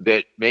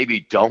that maybe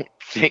don't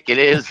think it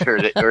is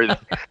and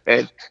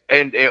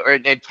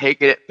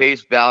take it at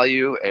face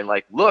value and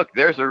like, look,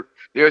 there's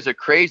a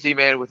crazy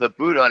man with a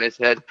boot on his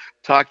head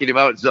talking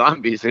about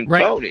zombies and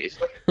Right. ponies.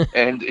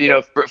 And,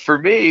 for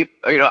me,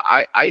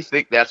 I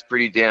think that's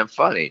pretty damn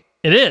funny.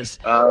 It is.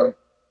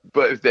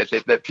 But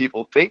that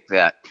people think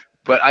that.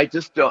 But I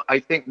just don't. I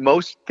think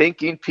most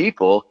thinking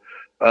people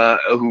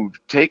who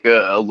take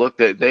a look,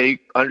 that they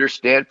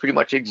understand pretty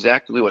much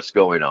exactly what's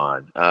going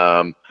on.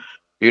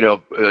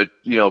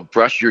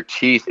 Brush your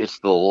teeth. It's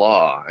the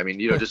law.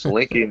 Just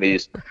linking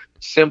these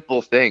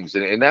simple things.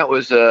 And that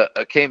was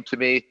came to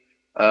me,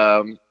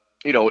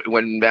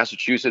 when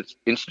Massachusetts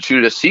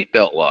instituted a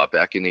seatbelt law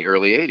back in the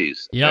early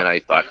 80s. Yep. And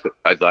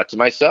I thought to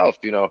myself,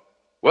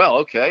 well,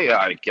 okay,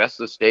 I guess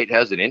the state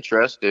has an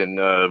interest in,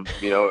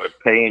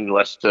 paying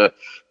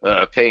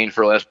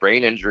for less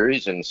brain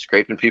injuries and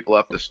scraping people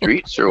off the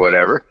streets or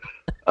whatever.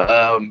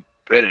 And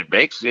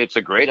it's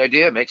a great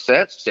idea. It makes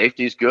sense.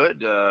 Safety is good.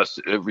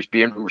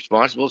 Being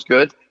responsible is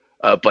good.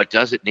 But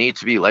does it need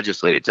to be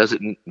legislated? Does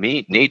it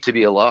need to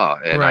be a law?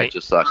 And Right. I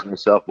just thought to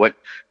myself,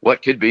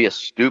 what could be a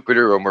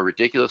stupider or more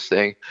ridiculous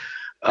thing?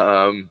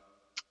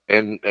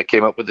 And I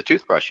came up with the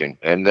toothbrushing.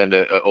 And then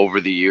over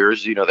the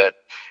years, that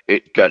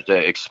it got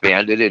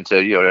expanded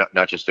into,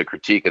 not just a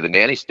critique of the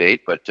nanny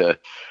state, but the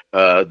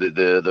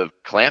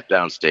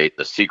clampdown state,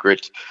 the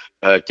secret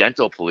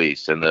dental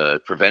police and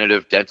the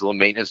preventative dental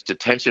maintenance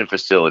detention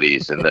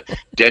facilities and the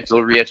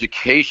dental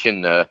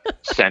reeducation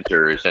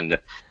centers and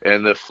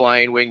the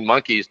flying wing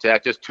monkeys to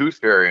act as tooth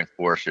fairy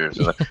enforcers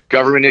and the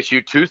government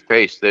issued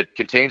toothpaste that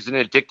contains an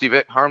addictive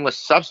yet harmless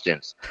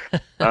substance.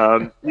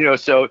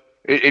 So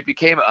it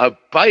became a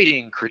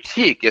biting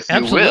critique, if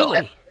Absolutely.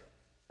 you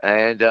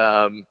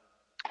will.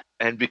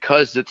 And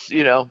because it's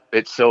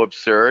it's so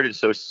absurd and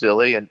so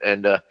silly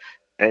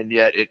and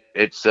yet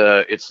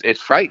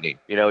it's frightening.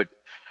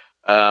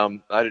 I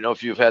don't know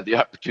if you've had the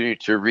opportunity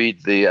to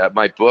read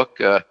my book,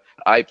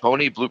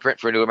 iPony: Blueprint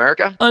for a New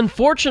America.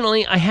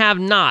 Unfortunately, I have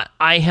not.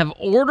 I have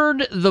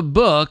ordered the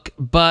book,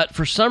 but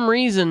for some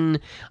reason,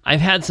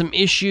 I've had some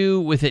issue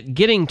with it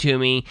getting to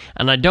me,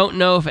 and I don't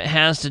know if it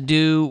has to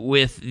do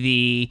with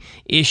the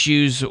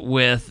issues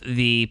with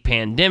the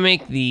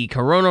pandemic, the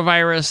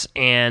coronavirus,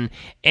 and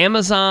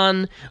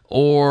Amazon,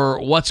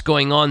 or what's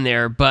going on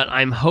there, but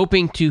I'm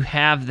hoping to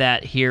have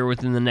that here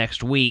within the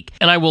next week.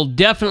 And I will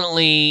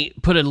definitely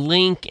put a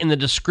link in the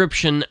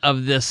description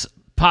of this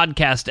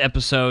podcast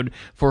episode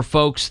for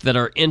folks that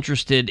are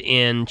interested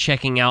in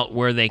checking out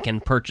where they can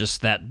purchase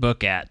that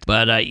book at.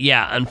 But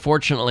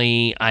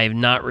unfortunately, I have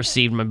not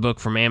received my book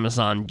from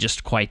Amazon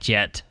just quite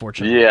yet,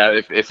 fortunately. Yeah,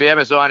 if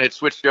Amazon had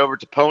switched over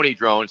to pony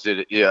drones,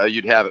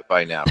 you'd have it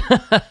by now.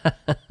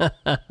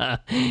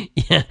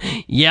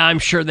 Yeah, I'm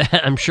sure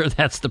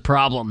that's the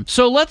problem.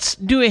 So let's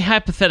do a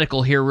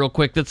hypothetical here real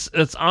quick.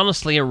 That's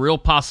honestly a real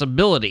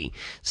possibility.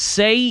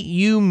 Say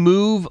you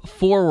move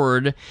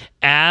forward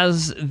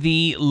as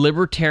the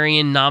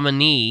Libertarian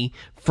nominee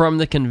from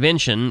the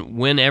convention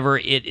whenever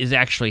it is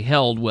actually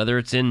held, whether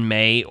it's in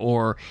May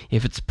or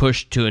if it's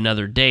pushed to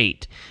another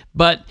date.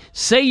 But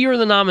say you're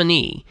the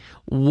nominee.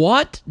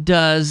 What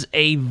does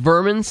a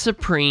Vermin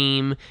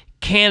Supreme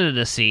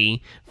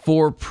candidacy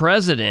for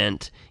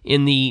president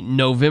in the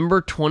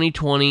November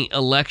 2020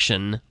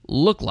 election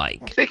look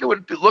like? I think it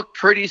would look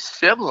pretty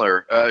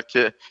similar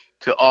to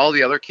all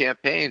the other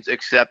campaigns,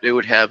 except it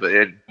would have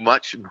an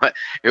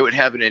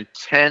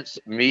intense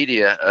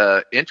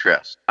media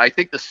interest. I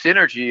think the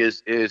synergy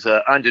is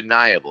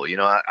undeniable.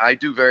 I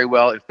do very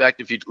well. In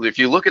fact, if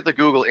you look at the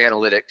Google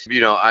Analytics,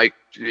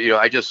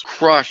 I just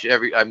crush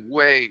I'm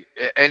way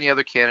any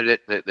other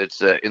candidate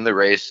that's in the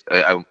race.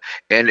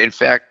 And in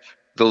fact,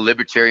 the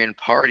Libertarian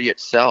Party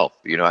itself,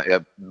 I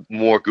have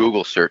more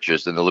Google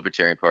searches than the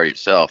Libertarian Party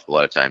itself a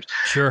lot of times.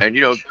 Sure.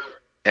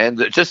 And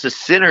just the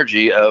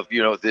synergy of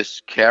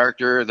this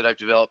character that I've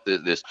developed,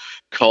 this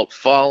cult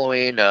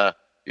following,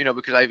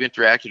 because I've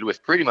interacted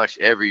with pretty much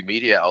every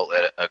media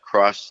outlet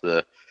across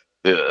the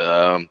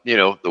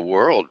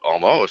world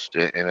almost.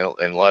 In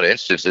a lot of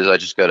instances, I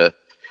just got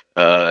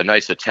a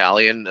nice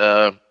Italian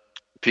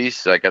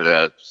piece. I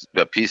got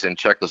a piece in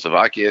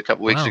Czechoslovakia a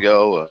couple weeks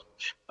ago.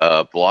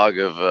 A blog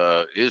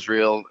of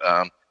Israel.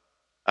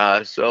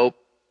 So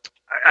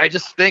I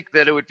just think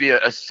that it would be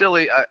a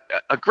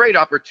great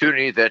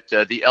opportunity that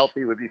the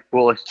LP would be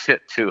foolish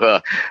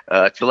to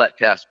let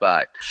pass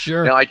by.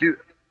 Sure. Now I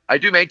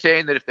do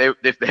maintain that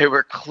if they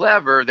were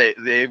clever,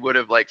 they would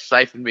have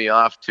siphoned me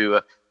off to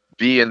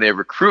be in their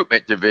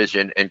recruitment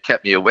division and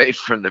kept me away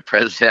from the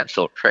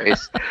presidential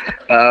race.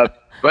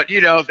 But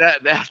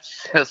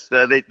that's just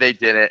they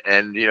did it,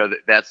 and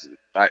that's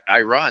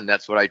I run.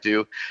 That's what I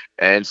do,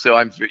 and so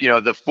I'm.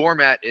 The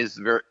format is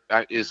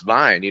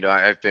mine.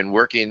 I've been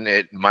working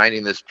at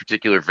mining this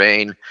particular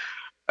vein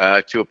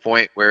to a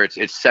point where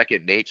it's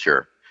second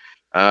nature.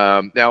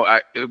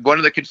 Now, one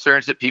of the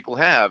concerns that people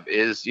have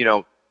is,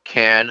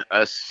 can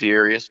a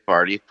serious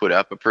party put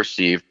up a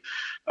perceived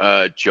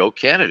joke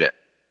candidate?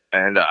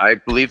 And I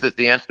believe that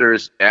the answer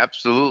is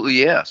absolutely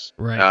yes.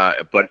 Right.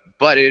 But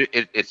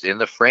it's in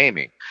the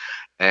framing.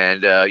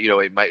 And,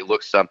 it might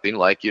look something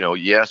like,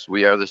 yes,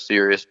 we are the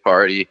serious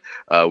party.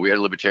 We are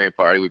the Libertarian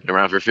Party. We've been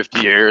around for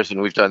 50 years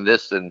and we've done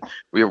this and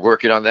we are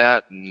working on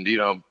that. And,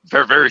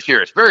 very, very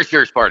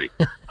serious party.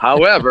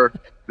 However,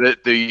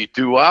 the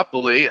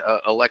duopoly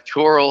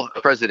electoral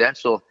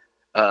presidential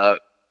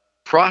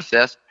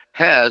process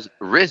has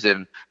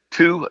risen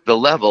to the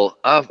level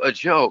of a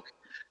joke.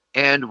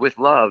 And with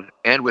love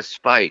and with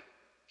spite,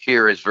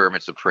 here is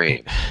Vermin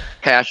Supreme.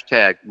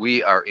 Hashtag,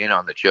 we are in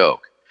on the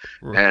joke.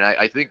 Right. And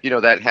I think,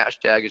 that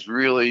hashtag is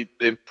really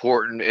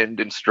important and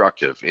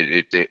instructive.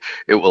 It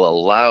will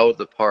allow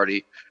the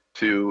party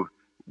to,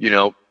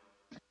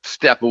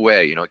 step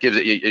away.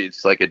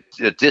 It's like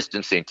a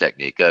distancing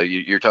technique.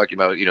 You're talking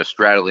about,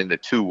 straddling the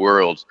two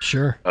worlds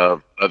sure.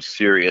 of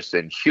serious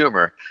and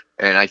humor.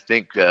 And I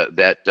think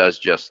that does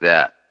just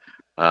that.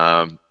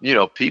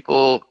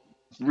 People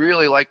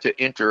really like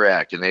to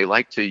interact and they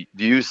like to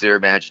use their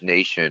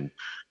imagination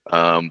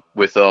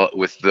with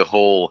the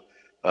whole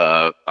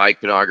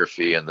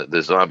iconography and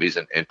the zombies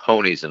and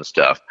ponies and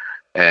stuff,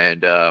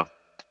 and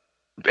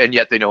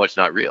yet they know it's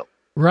not real.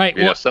 Right.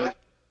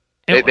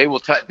 They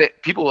will.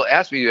 People will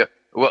ask me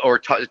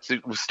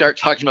to start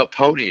talking about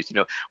ponies.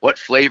 What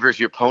flavor is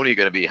your pony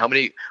going to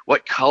be?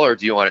 What color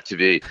do you want it to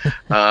be?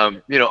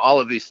 All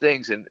of these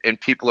things, and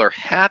people are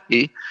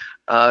happy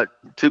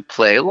to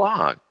play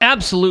along.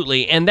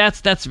 Absolutely, and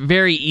that's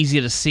very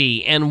easy to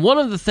see. And one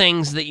of the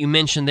things that you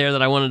mentioned there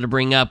that I wanted to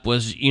bring up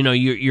was,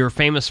 you're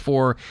famous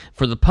for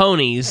the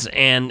ponies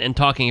and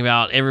talking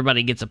about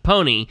everybody gets a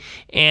pony.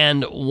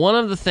 And one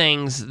of the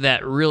things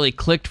that really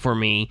clicked for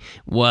me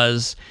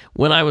was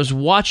when I was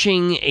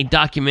watching a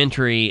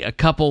documentary a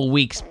couple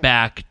weeks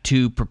back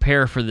to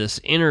prepare for this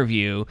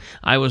interview.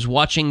 I was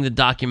watching the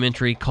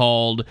documentary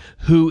called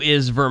Who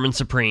is Vermin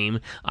Supreme?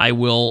 I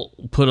will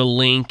put a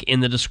link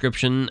in the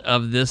description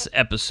of this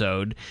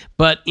episode.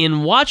 But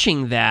in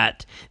watching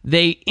that,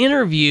 they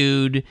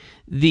interviewed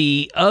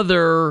the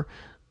other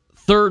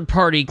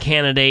third-party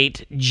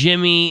candidate,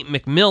 Jimmy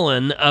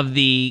McMillan, of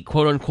the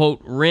quote-unquote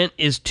Rent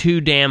is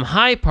Too Damn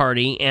High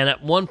party, and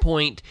at one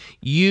point,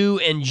 you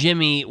and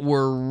Jimmy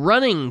were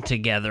running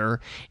together,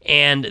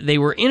 and they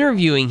were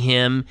interviewing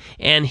him,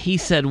 and he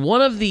said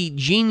one of the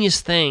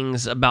genius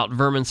things about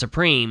Vermin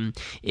Supreme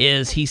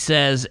is he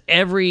says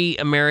every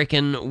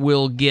American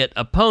will get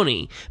a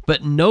pony,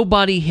 but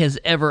nobody has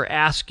ever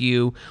asked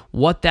you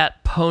what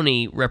that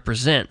pony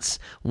represents,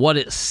 what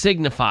it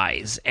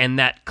signifies, and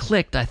that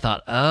clicked. I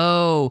thought,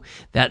 oh,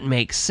 that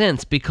makes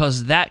sense,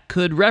 because that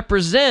could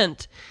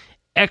represent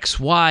X,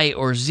 Y,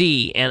 or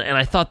Z, and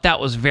I thought that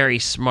was very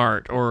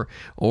smart or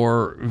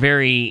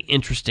very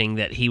interesting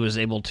that he was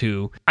able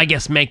to, I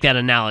guess, make that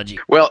analogy.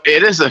 Well,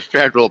 it is a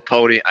federal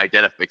pony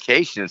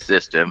identification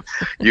system.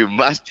 You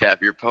must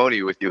have your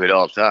pony with you at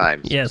all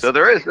times. Yes. So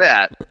there is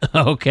that.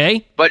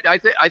 Okay. But I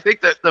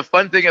think that the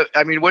fun thing,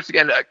 once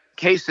again, a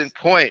case in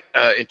point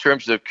in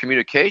terms of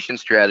communication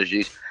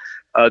strategies,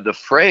 the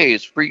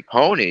phrase "free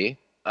pony"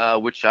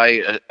 which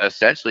I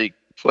essentially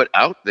put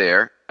out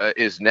there,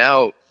 is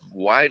now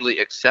widely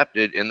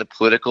accepted in the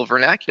political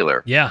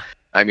vernacular. Yeah.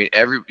 I mean,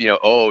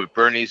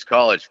 Bernice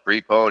College,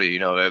 free pony.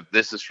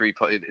 This is free.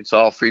 It's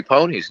all free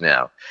ponies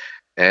now,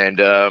 and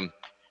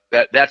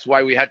that's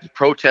why we had to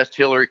protest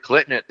Hillary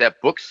Clinton at that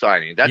book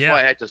signing. That's why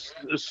I had to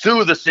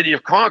sue the city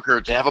of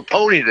Concord to have a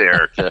pony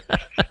there to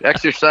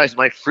exercise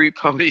my free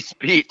pony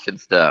speech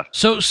and stuff.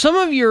 So some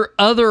of your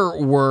other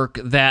work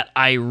that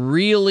I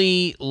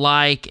really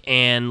like,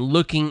 and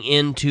looking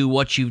into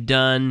what you've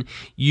done,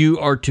 you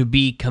are to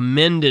be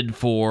commended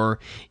for,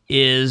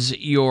 is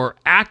your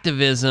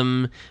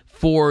activism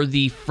for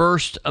the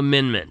First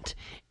Amendment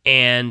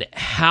and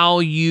how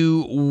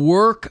you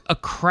work a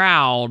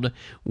crowd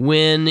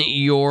when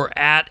you're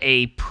at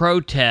a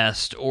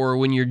protest or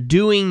when you're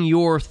doing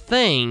your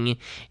thing,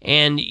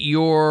 and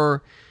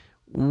you're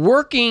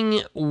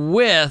working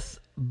with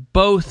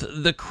both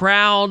the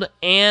crowd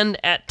and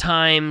at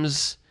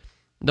times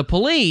the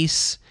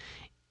police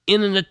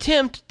in an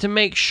attempt to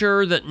make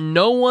sure that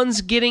no one's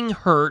getting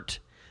hurt,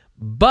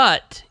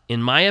 but, in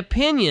my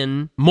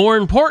opinion, more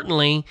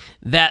importantly,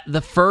 that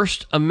the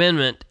First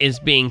Amendment is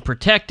being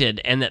protected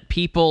and that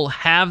people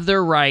have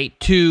their right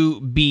to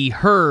be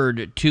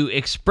heard, to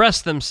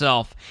express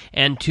themselves,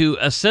 and to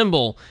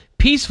assemble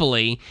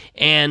peacefully,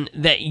 and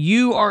that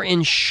you are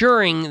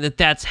ensuring that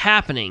that's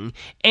happening.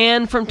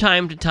 And from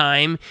time to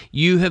time,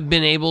 you have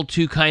been able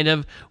to kind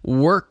of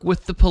work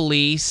with the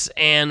police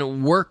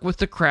and work with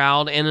the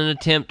crowd in an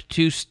attempt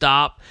to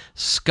stop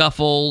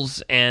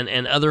scuffles and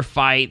other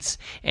fights.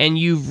 And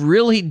you've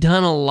really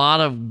done a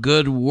lot of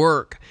good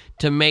work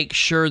to make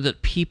sure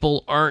that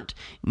people aren't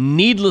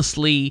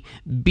needlessly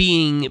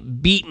being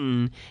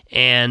beaten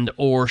and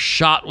or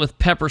shot with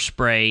pepper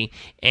spray,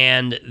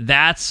 and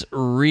that's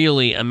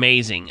really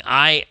amazing.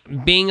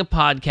 Being a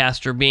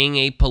podcaster, being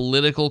a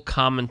political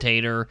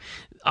commentator,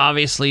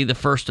 obviously the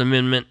First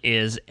Amendment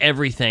is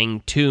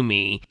everything to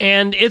me,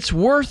 and it's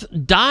worth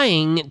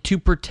dying to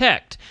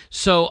protect.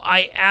 So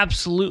I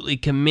absolutely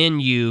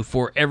commend you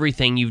for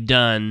everything you've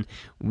done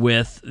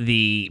with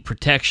the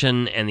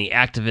protection and the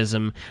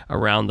activism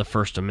around the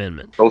First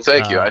Amendment. Well,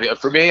 thank you.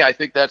 For me, I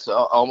think that's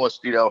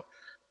almost, the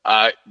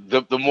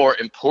more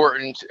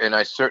important,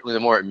 and certainly the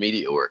more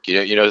immediate work.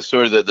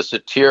 Sort of the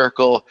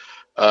satirical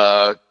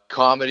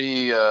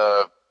comedy,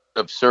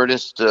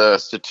 absurdist,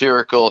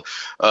 satirical,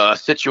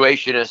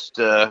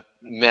 situationist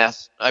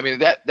mess. I mean,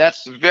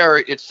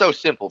 it's so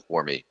simple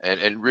for me,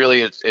 and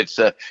really it's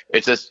I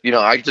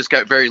just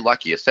got very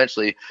lucky.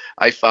 Essentially,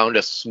 I found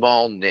a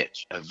small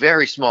niche, a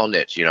very small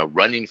niche.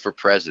 Running for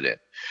president.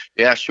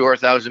 Yeah, sure,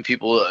 1,000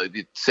 people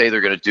say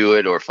they're going to do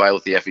it or file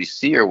with the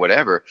FEC or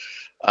whatever,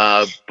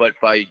 but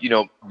by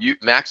you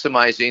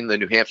maximizing the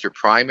New Hampshire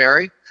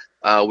primary.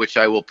 Which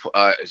I will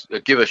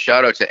give a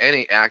shout out to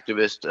any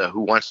activist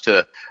who wants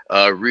to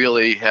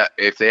really,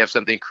 if they have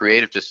something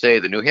creative to say,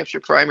 the New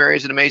Hampshire primary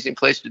is an amazing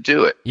place to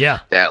do it. Yeah.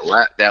 That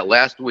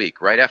last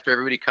week, right after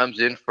everybody comes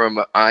in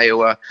from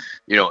Iowa,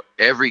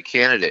 every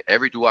candidate,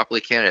 every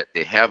duopoly candidate,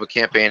 they have a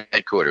campaign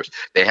headquarters,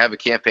 they have a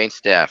campaign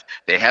staff,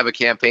 they have a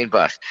campaign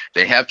bus,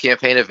 they have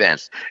campaign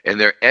events,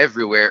 and they're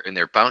everywhere, and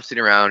they're bouncing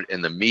around,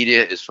 and the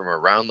media is from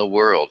around the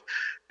world.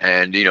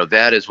 And,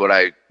 that is what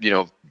I,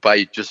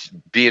 by just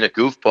being a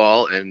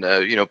goofball and,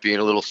 being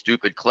a little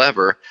stupid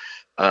clever,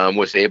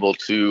 was able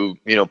to,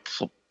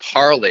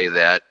 parlay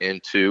that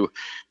into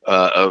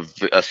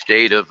a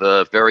state of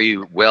very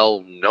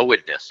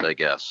well-knowedness, I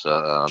guess.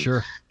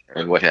 Sure.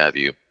 And what have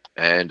you.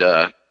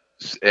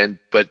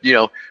 But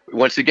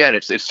once again,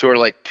 it's sort of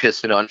like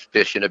pissing on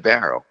fish in a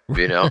barrel.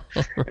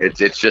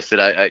 It's just that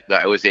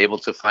I was able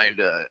to find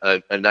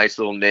a nice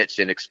little niche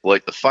and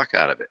exploit the fuck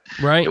out of it.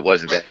 Right. It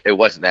wasn't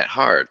that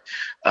hard.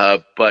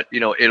 But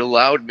it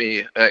allowed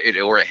me,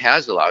 it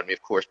has allowed me,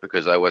 of course,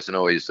 because I wasn't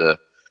always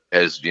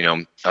as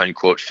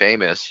unquote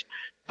famous.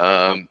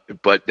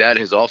 But that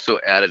has also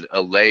added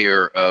a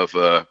layer of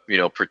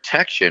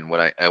protection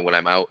when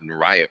I'm out in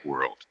riot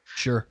world.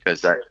 Sure.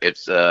 Because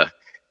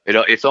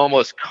it's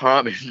almost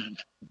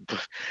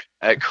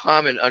a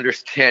common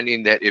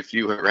understanding that if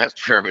you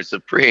arrest Vermin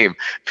Supreme,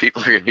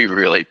 people are going to be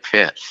really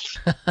pissed.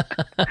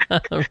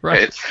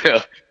 Right. And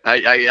so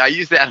I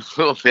use that a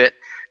little bit,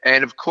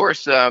 and of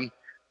course,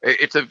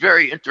 it's a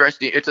very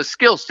interesting. It's a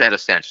skill set,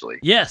 essentially.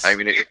 Yes. I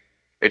mean,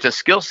 it's a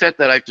skill set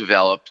that I've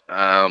developed.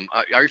 Are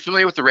you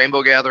familiar with the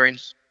Rainbow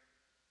Gatherings?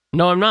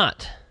 No, I'm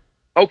not.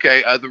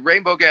 Okay, the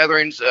Rainbow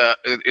Gatherings.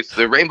 It's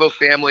the Rainbow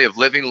family of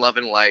living, love,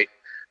 and light.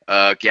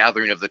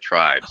 Gathering of the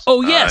tribes.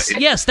 Oh yes,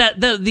 yes. That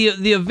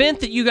the event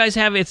that you guys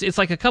have, it's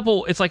like a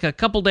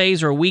couple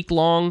days or a week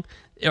long.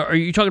 Are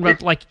you talking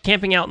about like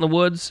camping out in the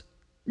woods?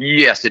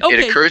 Yes, it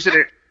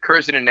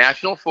occurs in a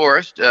national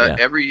forest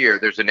every year.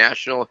 There's a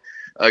national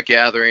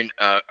gathering,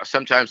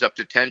 sometimes up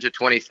to 10 to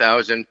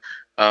 20,000.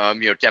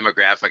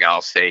 Demographic,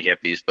 I'll say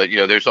hippies, but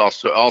there's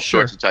also all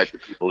sorts of types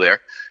of people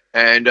there.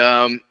 And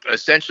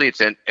essentially,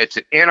 it's an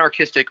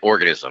anarchistic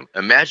organism.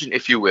 Imagine,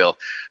 if you will,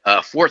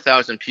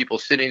 4,000 people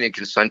sitting in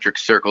concentric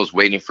circles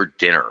waiting for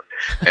dinner,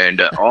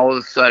 and all of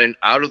a sudden,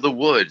 out of the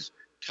woods,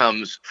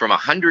 comes from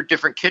 100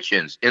 different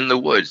kitchens in the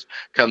woods,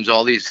 comes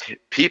all these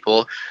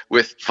people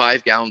with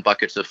 5-gallon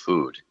buckets of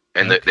food.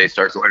 And they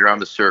start going around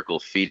the circle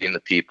feeding the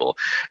people.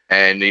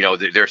 And,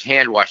 there's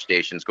hand wash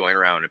stations going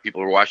around and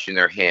people are washing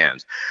their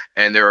hands.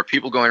 And there are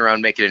people going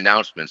around making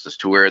announcements as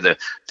to where the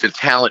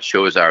talent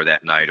shows are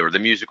that night, or the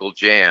musical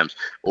jams,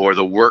 or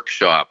the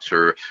workshops,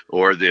 or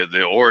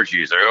the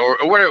orgies,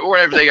 or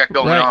whatever they got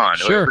going on.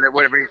 Sure.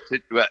 Whatever.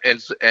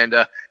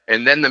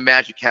 And then the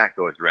Magic Hat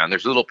goes around.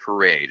 There's a little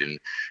parade, and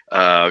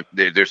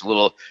there's a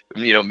little,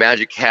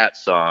 Magic Hat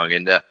song.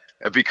 And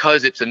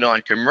because it's a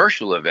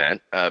non-commercial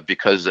event,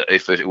 because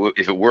if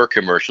it were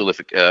commercial, if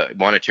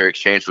monetary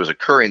exchange was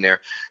occurring there,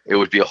 it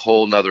would be a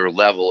whole nother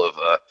level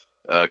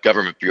of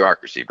government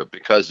bureaucracy. But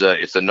because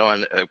it's a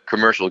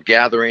non-commercial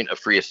gathering, a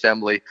free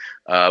assembly,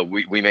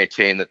 we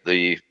maintain that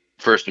the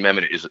First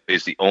Amendment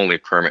is the only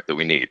permit that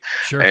we need.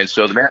 Sure. And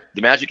so the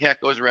Magic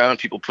Hat goes around.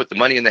 People put the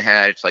money in the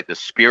hat. It's like the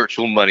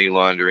spiritual money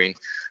laundering.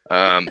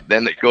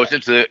 Then it goes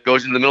into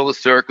the middle of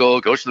the circle,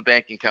 goes to the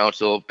banking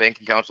council.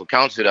 Banking council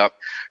counts it up,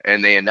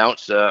 and they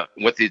announce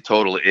what the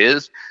total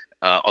is.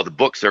 All the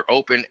books are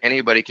open.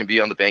 Anybody can be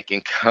on the banking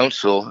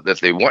council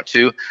that they want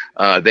to.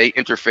 They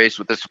interface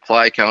with the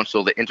supply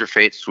council. They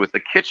interface with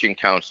the kitchen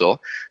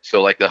council.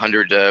 So like the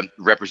 100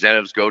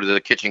 representatives go to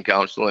the kitchen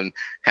council and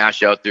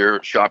hash out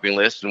their shopping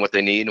list and what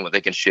they need and what they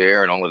can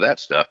share and all of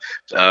that stuff.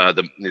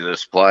 The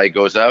supply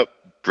goes out,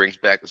 brings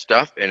back the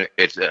stuff, and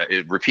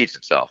it repeats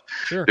itself.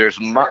 Sure.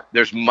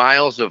 There's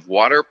miles of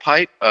water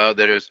pipe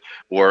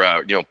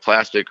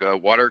plastic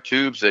water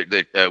tubes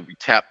that we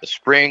tap the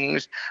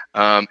springs,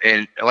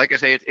 and like I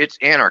say, it's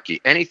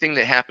anarchy. Anything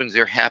that happens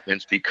there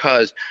happens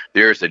because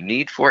there's a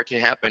need for it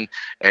to happen,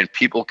 and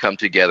people come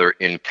together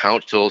in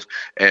councils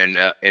and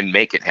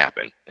make it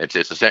happen.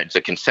 It's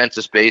a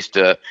consensus based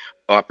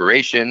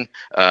operation.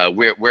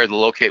 Where it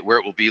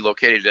will be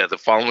located the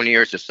following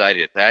year is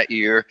decided that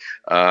year.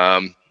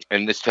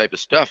 And this type of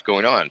stuff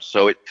going on.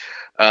 So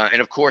and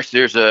of course,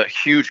 there's a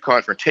huge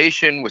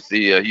confrontation with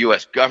the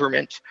U.S.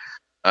 government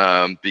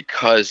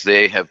because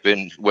they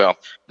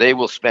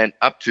will spend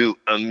up to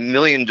 $1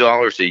 million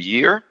a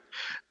year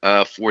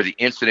for the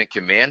incident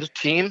command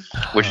team,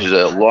 which is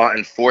a law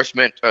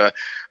enforcement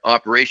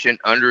operation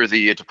under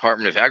the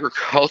Department of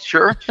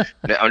Agriculture,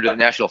 under the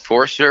National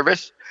Forest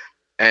Service.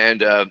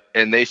 And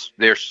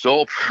their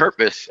sole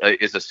purpose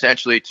is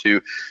essentially to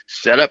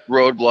set up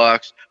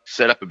roadblocks,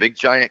 set up a big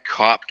giant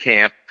cop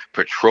camp,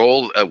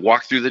 patrol,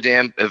 walk through the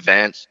damn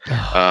events,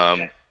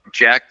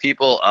 jack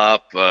people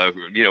up,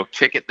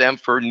 ticket them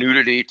for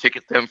nudity,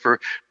 ticket them for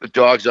the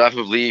dogs off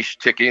of leash,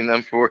 ticketing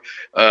them for,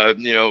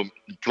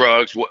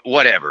 drugs,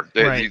 whatever.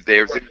 Right.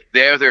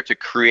 They're there to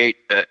create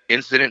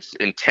incidents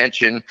and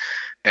tension,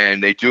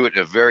 and they do it in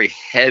a very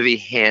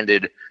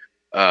heavy-handed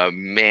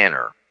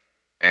manner.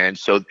 And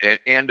so,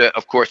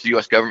 of course, the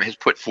U.S. government has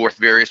put forth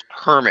various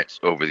permits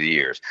over the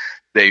years.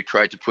 They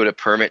tried to put a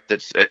permit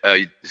that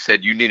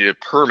said you needed a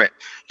permit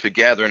to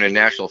gather in a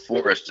national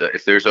forest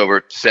if there's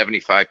over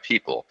 75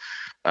 people.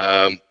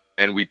 And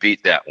we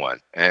beat that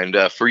one. And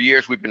for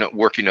years, we've been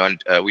working on,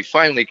 we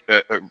finally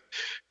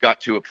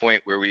got to a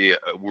point where we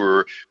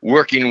were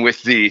working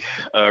with the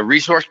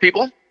resource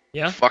people.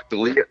 Yeah. Fuck the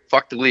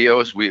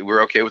Leos.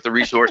 We're okay with the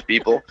resource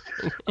people.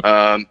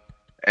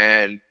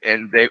 And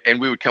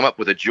we would come up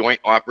with a joint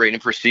operating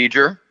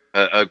procedure,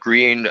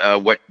 agreeing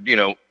what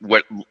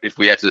if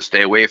we had to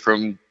stay away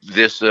from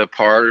this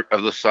part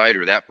of the site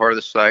or that part of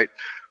the site,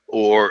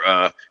 or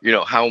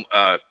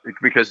how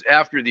because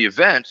after the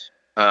event,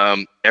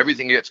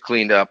 everything gets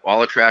cleaned up,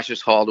 all the trash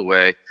is hauled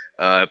away.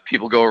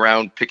 People go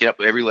around picking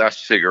up every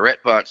last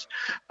cigarette butts.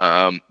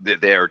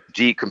 They're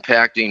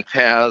decompacting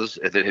paths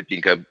that have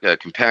been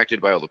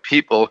compacted by all the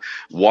people.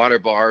 Water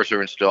bars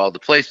are installed. The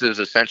place is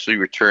essentially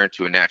returned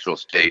to a natural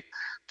state.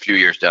 A few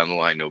years down the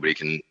line, nobody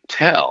can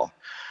tell.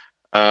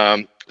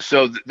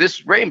 So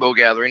this rainbow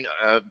gathering,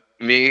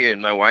 me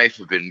and my wife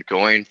have been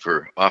going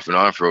off and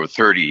on for over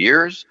 30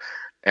 years.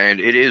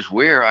 And it is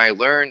where I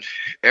learned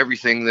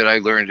everything that I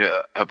learned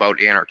about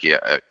anarchy.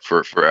 A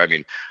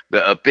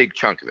big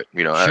chunk of it.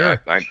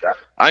 Sure.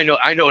 I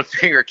know a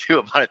thing or two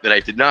about it that I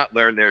did not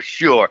learn there.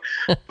 Sure,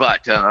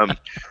 but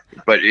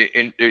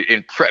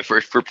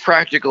for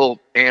practical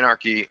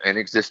anarchy and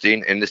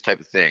existing and this type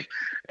of thing.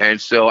 And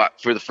so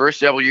for the first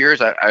several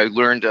years, I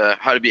learned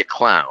how to be a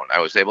clown. I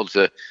was able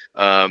to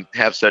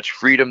have such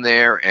freedom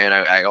there, and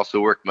I also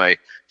worked my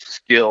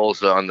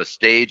skills on the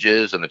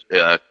stages and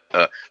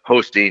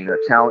hosting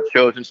talent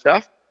shows and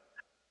stuff,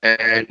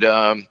 and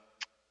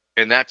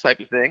that type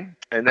of thing.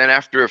 And then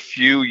after a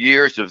few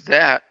years of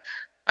that,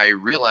 I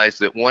realized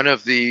that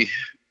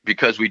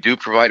because we do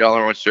provide all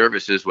our own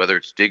services, whether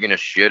it's digging a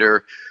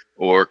shitter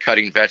or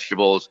cutting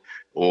vegetables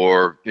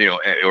or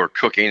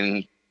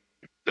cooking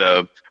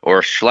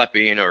or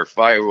schlepping or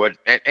firewood,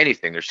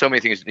 anything. There's so many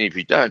things that need to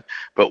be done.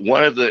 But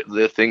one of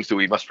the things that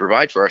we must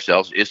provide for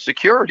ourselves is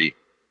security.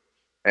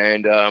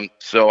 And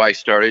so I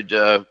started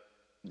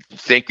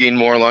thinking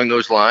more along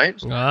those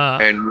lines,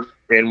 and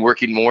and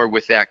working more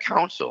with that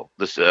council.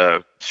 This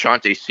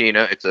Shante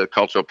Sena, it's a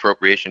cultural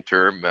appropriation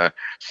term.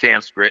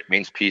 Sanskrit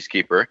means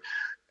peacekeeper.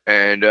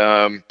 And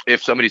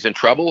if somebody's in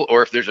trouble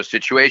or if there's a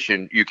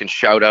situation, you can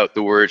shout out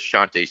the word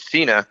Shante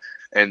Sena,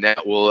 and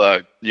that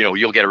will,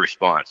 you'll get a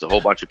response. A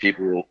whole bunch of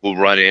people will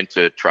run in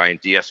to try and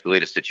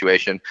de-escalate a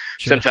situation.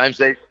 Sure. Sometimes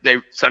they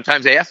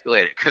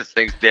escalate it because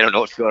they don't know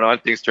what's going on.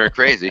 Things turn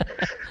crazy.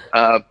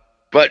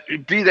 But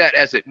be that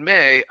as it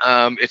may,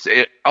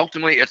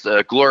 ultimately it's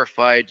a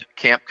glorified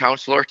camp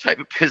counselor type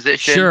of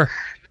position. Sure.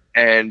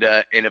 And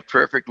in a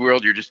perfect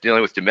world, you're just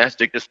dealing with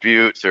domestic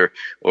disputes or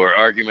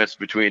arguments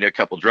between a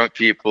couple drunk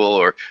people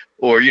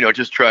or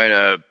just trying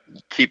to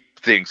keep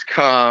things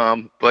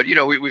calm. But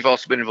we've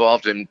also been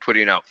involved in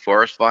putting out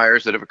forest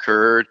fires that have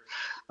occurred,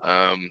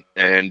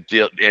 and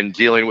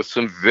dealing with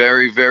some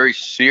very, very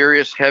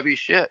serious heavy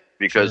shit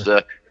because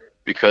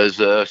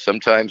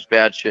sometimes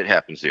bad shit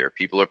happens there.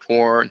 People are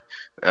poor.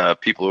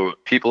 People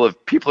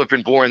have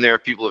been born there.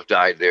 People have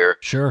died there.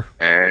 Sure.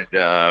 And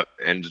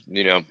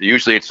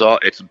usually it's a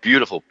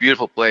beautiful,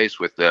 beautiful place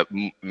with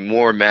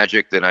more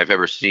magic than I've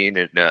ever seen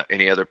in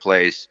any other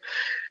place.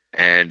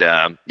 And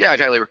I'd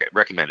highly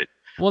recommend it.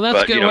 Well,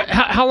 that's good.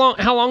 How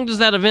long does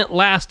that event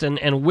last,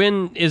 and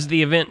when is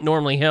the event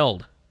normally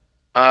held?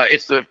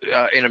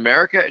 In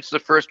America, it's the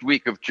first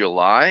week of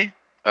July,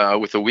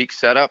 with a week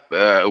setup,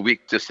 a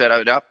week to set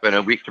it up, and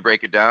a week to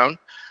break it down,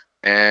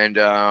 and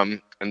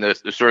the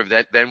sort of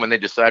that. Then when they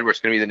decide where it's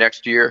going to be the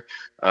next year,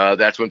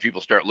 that's when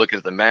people start looking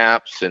at the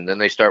maps, and then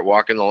they start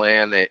walking the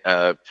land. They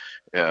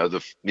in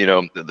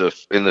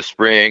the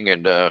spring,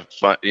 and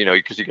because you're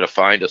going to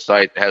find a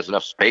site that has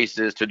enough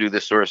spaces to do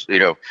this sort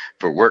of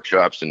for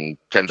workshops, and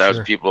 10,000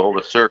 Sure. people hold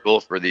a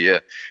circle for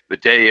the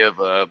day of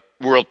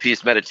world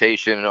peace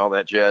meditation and all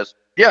that jazz.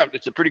 Yeah,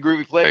 it's a pretty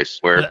groovy place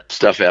where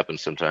stuff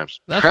happens sometimes.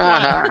 That's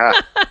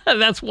wild.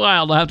 That's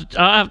wild.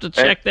 I'll have to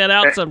check that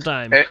out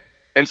sometime.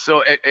 And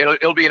so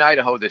it'll be in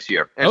Idaho this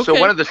year. And Okay.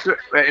 so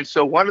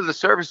one of the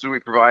services we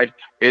provide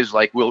is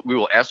we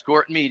will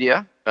escort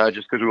media,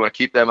 just because we want to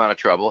keep them out of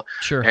trouble.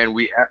 Sure. And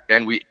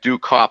we do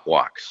cop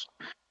walks.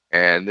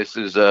 And this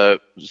is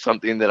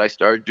something that I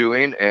started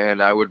doing,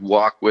 and I would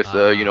walk with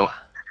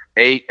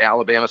 8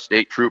 Alabama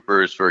state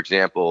troopers, for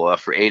example,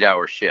 for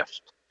 8-hour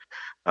shifts.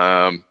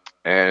 And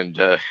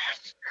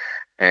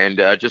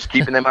just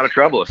keeping them out of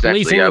trouble,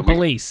 essentially. Policing the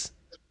police.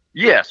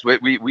 Yes,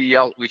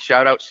 we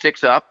shout out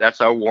 6 up. That's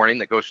our warning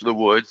that goes to the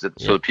woods,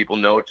 so that people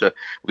know to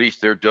leash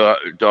their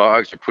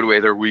dogs or put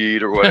away their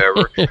weed or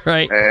whatever,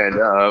 Right.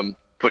 And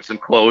put some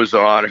clothes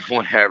on or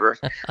whatever.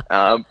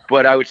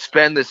 But I would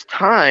spend this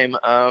time,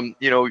 and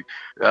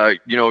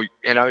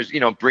I was,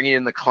 bringing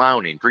in the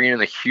clowning, bringing in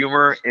the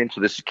humor,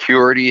 into the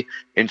security,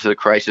 into the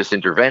crisis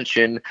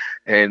intervention,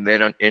 and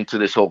then into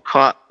this whole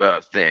cop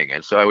thing.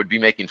 And so I would be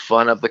making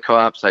fun of the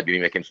cops. I'd be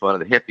making fun of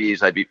the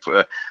hippies.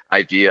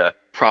 I'd be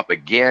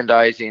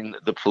propagandizing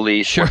the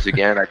police. Sure. Once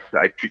again,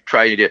 I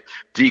try to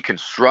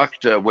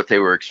deconstruct what they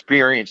were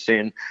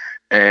experiencing.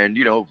 And,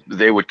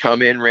 they would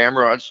come in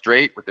ramrod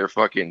straight with their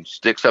fucking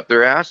sticks up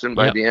their ass. And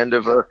by Yep. the end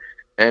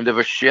of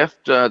a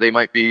shift, they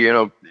might be,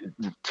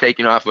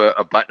 taking off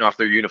a button off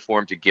their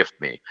uniform to gift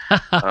me.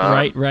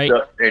 Right.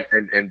 So,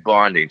 and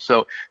bonding.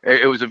 So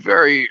it was a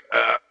very,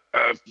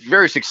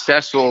 very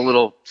successful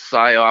little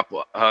psyop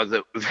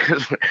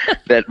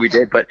that we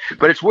did. But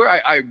it's where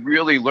I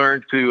really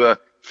learned to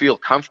feel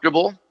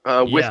comfortable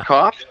with Yeah.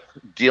 cops,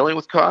 dealing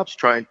with cops,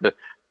 trying to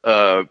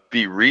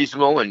be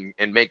reasonable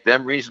and make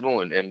them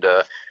reasonable, and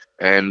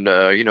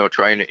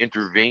trying to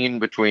intervene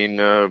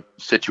between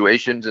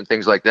situations and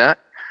things like that.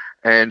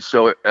 And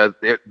so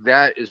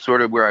that is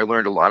sort of where I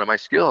learned a lot of my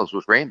skills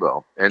with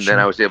Rainbow. And then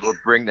I was able to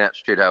bring that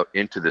shit out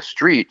into the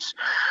streets,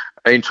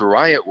 into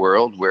riot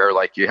world, where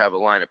you have a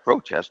line of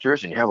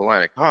protesters and you have a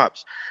line of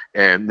cops,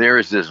 and there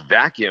is this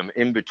vacuum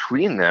in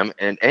between them,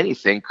 and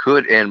anything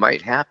could and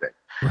might happen.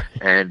 Right.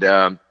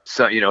 And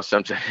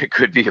sometimes it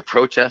could be a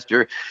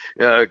protester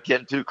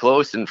getting too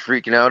close and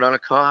freaking out on a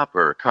cop,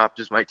 or a cop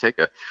just might take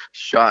a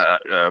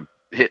shot,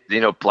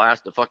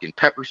 blast a fucking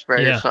pepper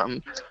spray or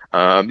something.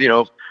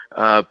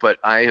 But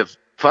I have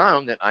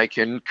found that I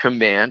can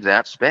command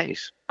that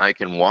space. I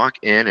can walk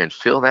in and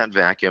fill that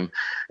vacuum,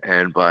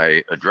 and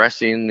by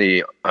addressing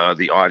the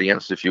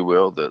audience, if you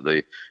will,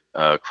 the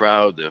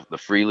crowd, the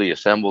freely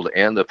assembled,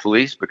 and the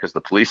police, because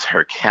the police are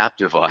a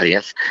captive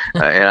audience,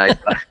 and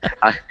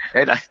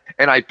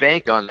I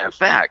bank on that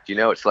fact.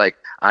 It's like,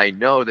 I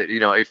know that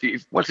if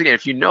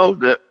you know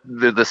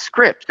the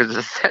script, because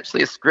it's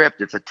essentially a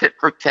script, it's a tit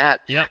for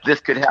tat. Yep. This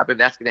could happen,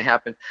 that's going to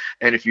happen,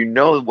 and if you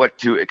know what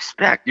to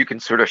expect, you can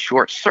sort of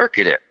short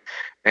circuit it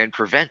and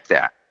prevent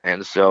that.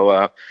 And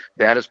so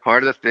that is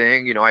part of the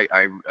thing.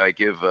 I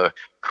give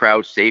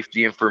crowd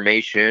safety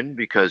information,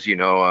 because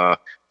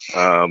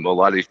A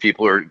lot of these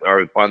people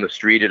are on the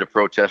street at a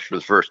protest for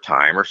the first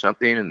time or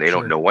something, and they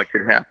don't know what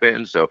could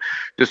happen. So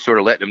just sort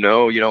of letting them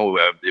know,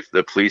 if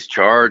the police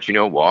charge,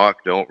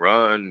 walk, don't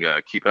run,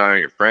 keep an eye on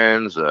your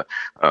friends,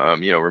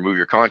 remove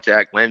your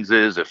contact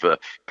lenses if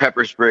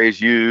pepper spray is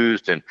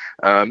used, and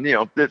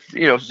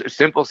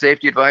simple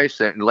safety advice,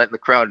 and letting the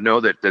crowd know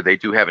that they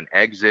do have an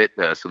exit,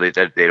 so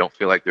that they don't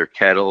feel like they're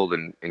kettled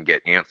and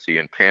get antsy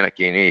and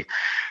panicky.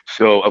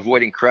 So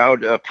avoiding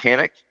crowd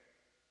panic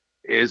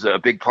is a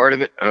big part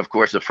of it. And of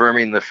course,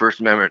 affirming the First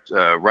Amendment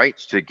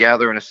rights to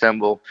gather and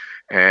assemble.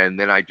 And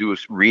then I do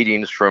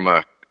readings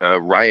from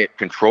riot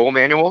control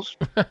manuals.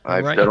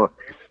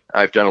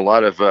 I've done a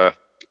lot of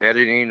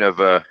editing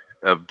of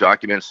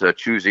documents,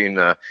 choosing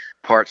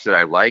parts that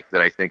I like,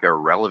 that I think are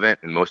relevant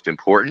and most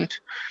important.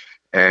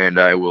 And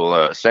I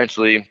will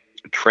essentially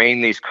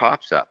train these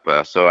cops up.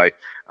 So I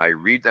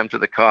read them to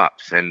the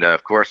cops. And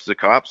of course, the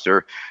cops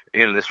are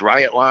in this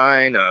riot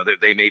line.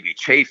 They may be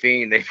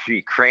chafing, they may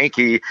be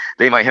cranky,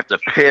 they might have to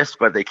piss,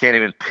 but they can't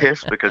even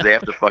piss because they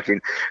have to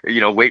fucking,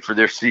 wait for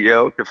their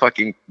CO to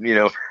fucking,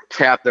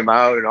 tap them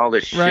out and all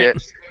this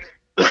shit.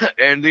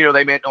 And,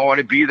 they may not want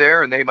to be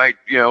there, and they might,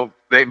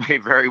 they may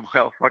very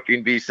well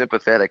fucking be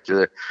sympathetic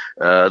to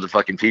the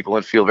fucking people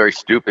and feel very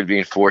stupid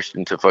being forced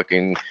into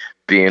fucking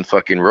being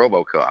fucking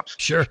RoboCops.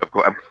 Sure. Of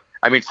course.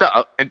 I mean,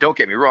 and don't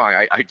get me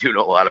wrong, I do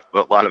know a lot of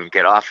them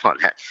get off on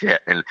that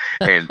shit and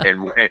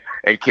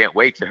can't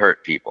wait to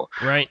hurt people.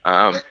 Right.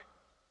 But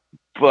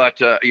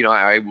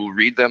I will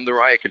read them the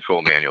riot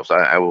control manuals.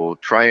 I will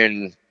try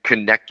and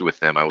connect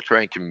with them. I will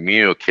try and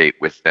communicate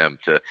with them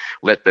to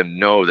let them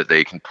know that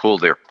they can pull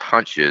their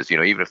punches.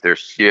 Even if their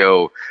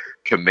CO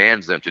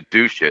commands them to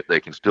do shit,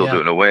 they can still do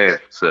it in a way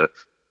that's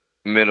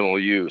minimal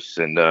use.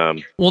 And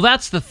well,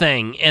 that's the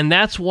thing, and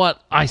that's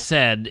what I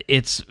said.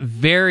 It's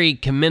very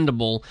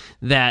commendable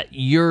that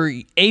you're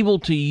able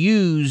to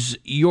use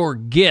your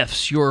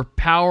gifts, your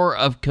power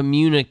of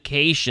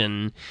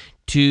communication,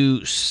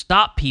 to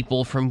stop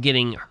people from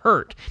getting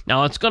hurt.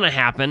 Now, it's going to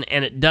happen,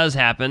 and it does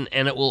happen,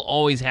 and it will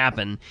always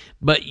happen,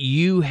 but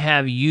you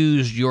have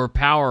used your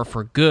power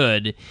for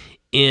good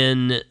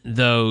in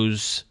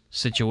those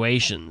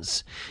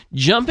situations.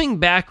 Jumping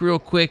back real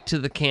quick to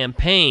the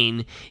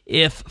campaign,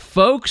 if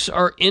folks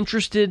are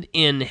interested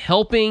in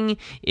helping,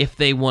 if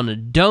they want to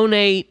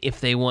donate,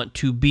 if they want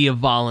to be a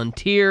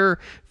volunteer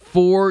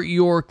for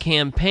your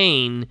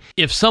campaign,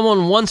 if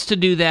someone wants to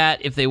do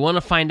that, if they want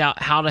to find out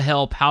how to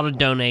help, how to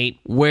donate,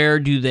 where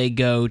do they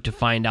go to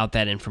find out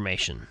that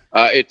information?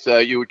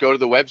 You would go to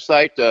the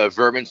website,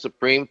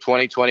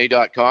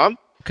 verminsupreme2020.com.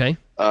 Okay.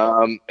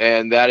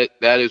 And that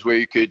is where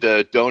you could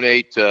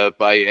donate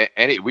by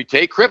any. We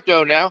take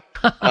crypto now.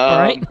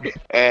 Right.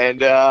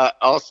 And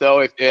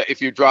also,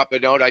 if you drop a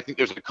note, I think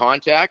there's a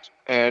contact.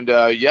 And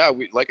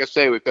like I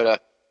say, we've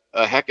got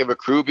a heck of a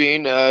crew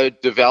being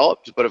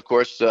developed. But of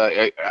course,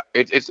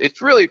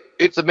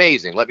 it's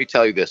amazing. Let me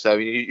tell you this. I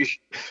mean,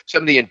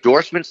 some of the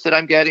endorsements that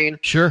I'm getting.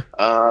 Sure.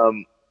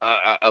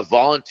 A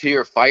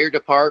volunteer fire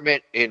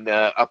department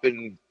up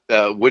in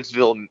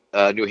Woodsville,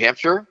 New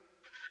Hampshire.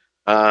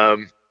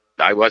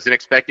 I wasn't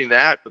expecting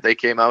that, but they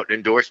came out and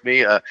endorsed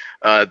me. A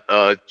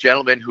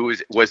gentleman who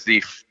was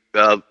the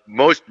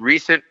most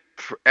recent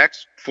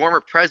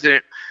former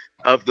president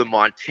of the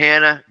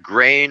Montana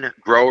Grain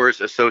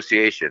Growers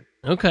Association.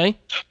 Okay.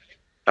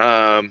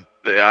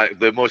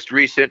 The most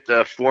recent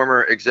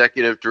former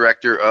executive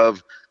director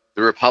of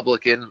the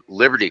Republican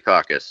Liberty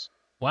Caucus.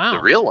 Wow.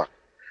 The real one.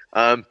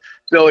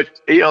 So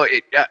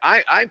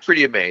I'm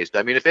pretty amazed.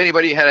 I mean, if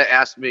anybody had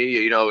asked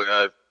me,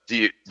 do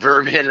you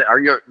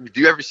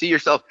ever see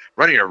yourself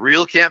running a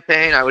real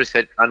campaign? I would have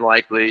said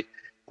unlikely,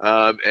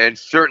 and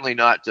certainly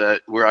not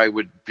where I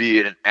would be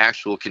an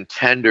actual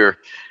contender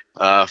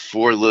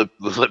for the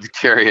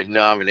Libertarian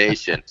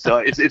nomination. So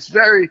it's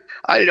very,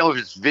 I don't know if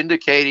it's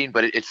vindicating,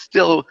 but it's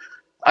still,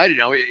 I don't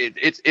know,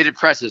 it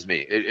impresses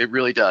me. It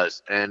really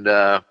does, and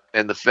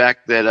the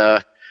fact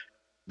that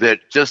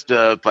just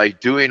by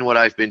doing what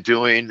I've been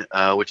doing,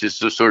 which is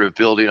just sort of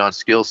building on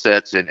skill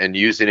sets and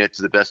using it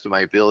to the best of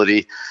my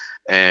ability,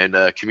 and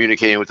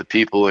communicating with the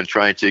people and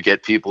trying to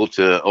get people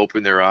to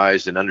open their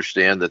eyes and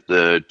understand that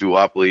the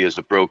duopoly is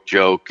a broke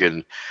joke,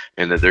 and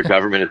that their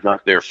government is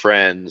not their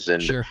friends,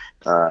 and Sure.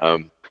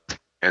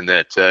 And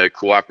that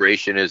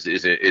cooperation is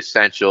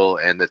essential,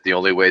 and that the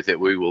only way that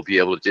we will be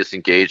able to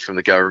disengage from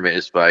the government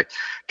is by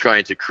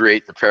trying to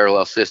create the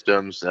parallel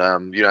systems.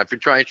 I've been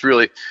trying to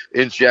really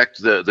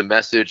inject the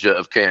message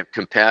of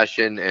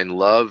compassion and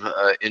love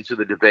into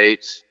the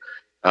debates.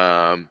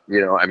 I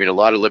mean, a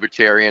lot of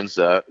libertarians,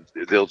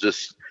 they'll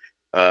just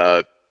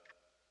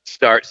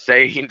start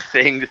saying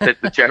things that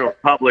the general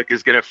public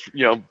is going to,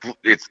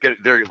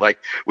 they're like,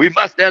 we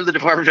must end the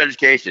Department of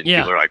Education.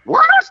 Yeah. People are like,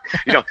 what?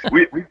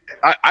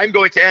 I'm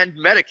going to end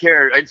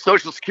Medicare and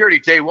Social Security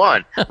day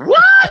one.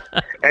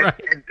 What? And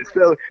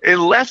so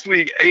unless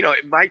we,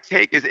 my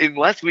take is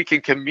unless we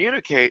can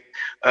communicate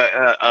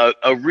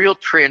a real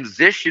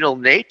transitional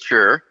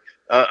nature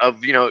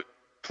of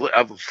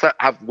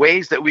of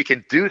ways that we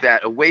can do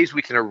that, of ways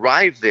we can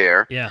arrive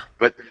there. Yeah.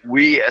 But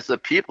we as a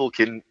people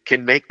can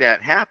make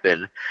that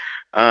happen.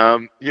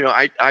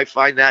 I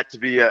find that to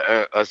be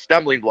a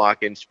stumbling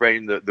block in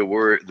spreading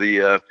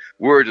the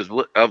word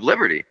of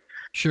liberty.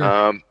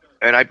 Sure.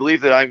 And I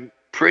believe that I'm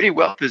pretty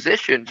well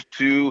positioned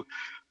to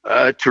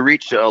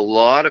reach a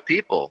lot of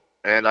people.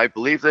 And I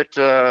believe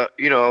that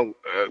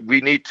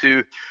we need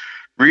to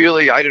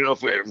really, I don't know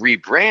if we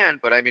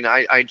rebrand, but I mean,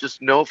 I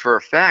just know for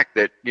a fact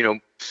that,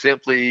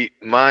 simply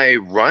my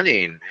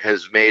running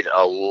has made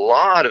a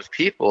lot of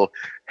people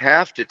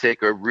have to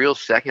take a real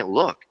second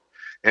look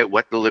at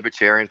what the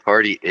Libertarian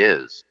Party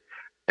is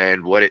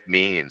and what it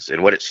means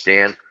and what it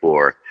stands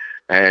for.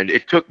 And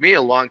it took me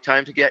a long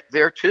time to get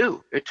there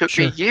too. It took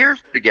me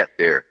years to get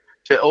there,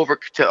 to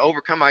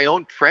overcome my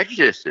own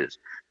prejudices,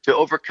 to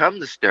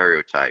overcome the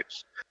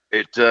stereotypes.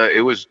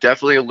 It was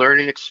definitely a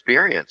learning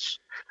experience.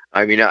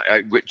 I mean,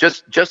 I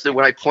just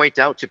when I point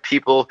out to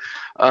people,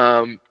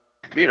 that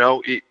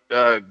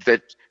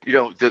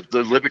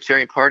the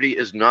Libertarian Party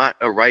is not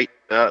a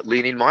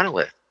right-leaning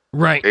monolith.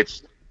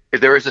 Right.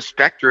 There is a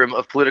spectrum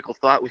of political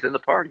thought within the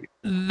party.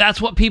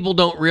 That's what people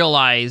don't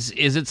realize,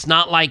 is it's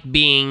not like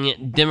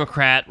being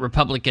Democrat,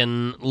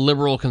 Republican,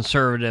 liberal,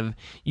 conservative.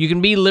 You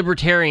can be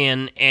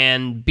libertarian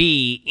and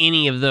be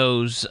any of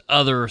those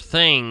other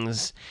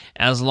things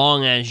as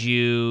long as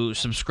you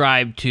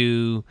subscribe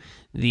to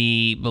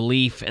the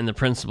belief and the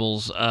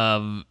principles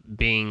of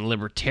being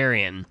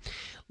libertarian.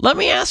 Let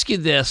me ask you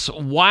this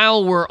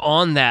while we're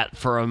on that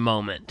for a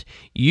moment.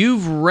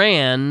 You've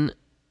ran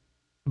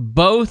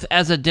both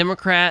as a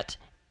Democrat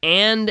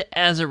and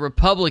as a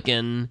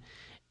Republican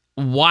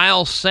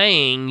while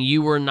saying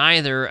you were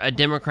neither a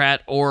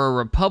Democrat or a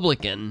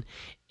Republican,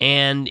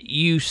 and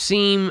you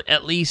seem,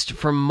 at least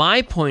from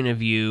my point of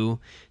view,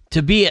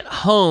 to be at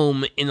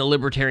home in the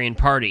Libertarian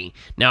Party.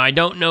 Now, I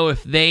don't know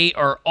if they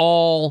are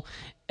all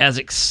as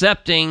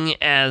accepting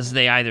as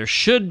they either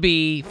should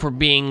be for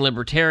being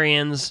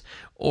libertarians,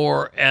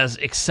 or as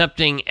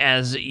accepting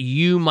as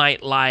you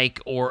might like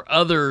or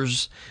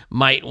others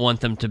might want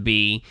them to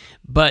be.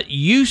 But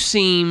you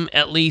seem,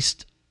 at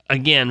least,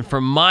 again,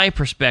 from my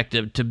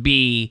perspective, to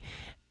be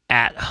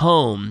at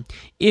home.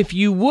 If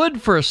you would,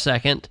 for a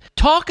second,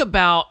 talk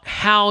about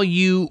how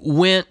you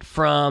went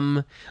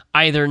from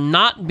either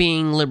not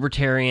being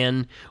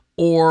libertarian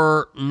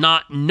or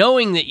not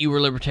knowing that you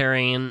were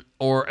libertarian,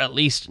 or at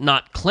least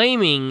not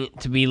claiming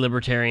to be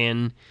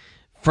libertarian,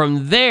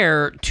 from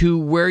there to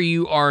where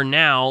you are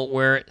now,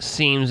 where it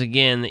seems,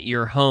 again, that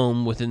you're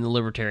home within the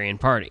Libertarian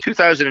Party.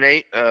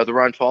 2008, the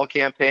Ron Paul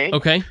campaign.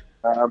 Okay.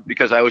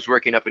 Because I was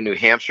working up in New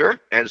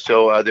Hampshire, and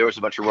so there was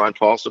a bunch of Ron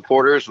Paul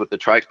supporters with the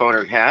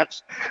tricorner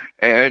hats,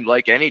 and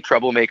like any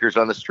troublemakers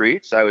on the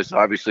streets, I was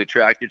obviously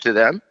attracted to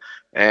them,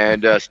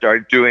 and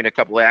started doing a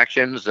couple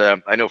actions.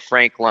 I know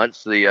Frank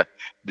Luntz,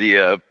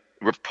 the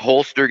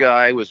upholster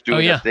guy, was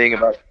doing a thing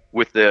about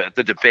with the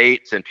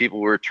debates, and people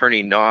were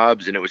turning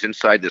knobs, and it was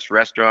inside this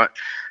restaurant,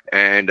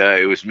 and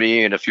it was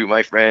me and a few of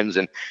my friends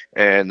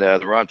and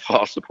the Ron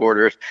Paul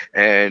supporters,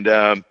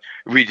 and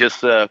we just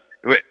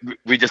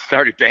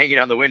started banging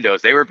on the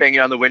windows. They were banging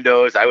on the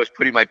windows. I was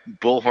putting my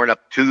bullhorn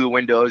up to the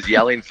windows,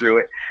 yelling through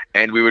it,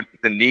 and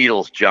the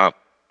needles jump.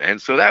 And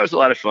so that was a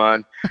lot of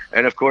fun.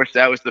 And of course,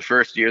 that was the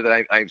first year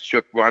that I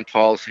shook Ron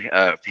Paul's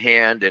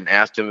hand and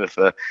asked him if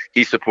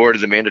he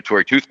supported the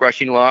mandatory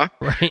toothbrushing law,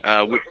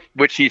 right.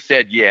 Which he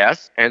said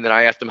yes. And then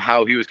I asked him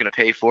how he was going to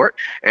pay for it,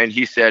 and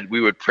he said we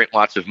would print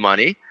lots of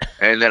money.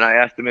 And then I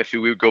asked him if he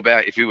would go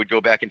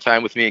back in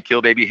time with me and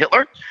kill baby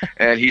Hitler,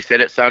 and he said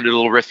it sounded a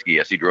little risky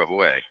as he drove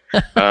away.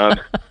 And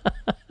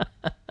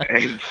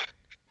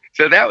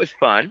so that was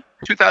fun.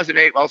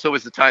 2008 also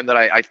was the time that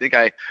I think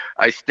I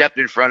stepped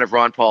in front of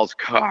Ron Paul's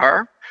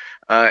car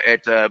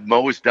at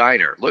Moe's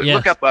Diner.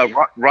 Look up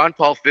Ron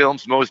Paul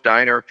Films, Moe's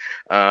Diner.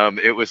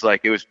 It was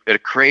a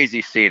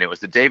crazy scene. It was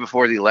the day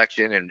before the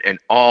election, and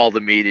all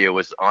the media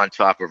was on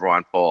top of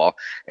Ron Paul.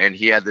 And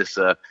he had this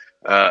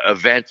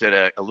event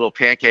at a little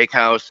pancake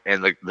house,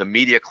 and the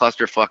media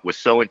clusterfuck was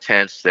so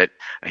intense that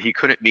he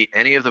couldn't meet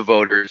any of the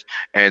voters,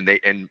 and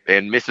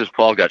Mrs.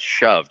 Paul got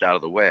shoved out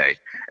of the way.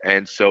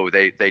 And so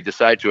they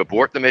decided to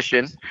abort the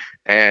mission,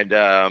 and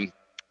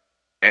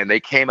they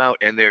came out,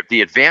 and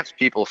the advanced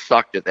people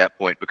sucked at that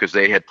point because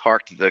they had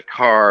parked the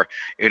car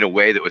in a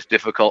way that was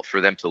difficult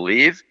for them to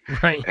leave.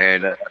 Right.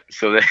 And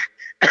so they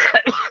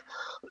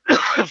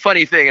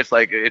funny thing,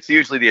 it's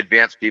usually the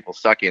advanced people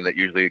sucking that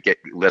usually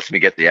lets me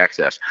get the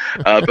access.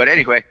 But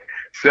anyway,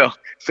 so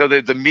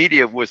the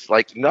media was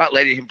not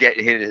letting him get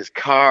in his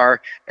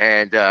car,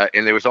 and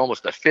there was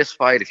almost a fist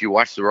fight if you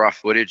watch the raw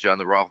footage on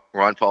the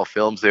Ron Paul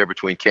Films there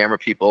between camera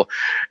people.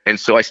 And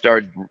so I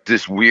started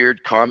this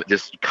weird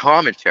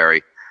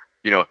commentary,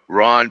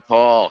 Ron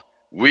Paul,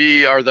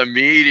 we are the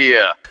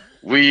media.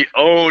 We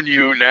own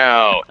you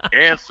now.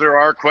 Answer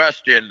our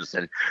questions.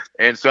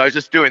 And so I was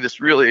just doing this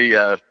really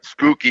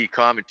spooky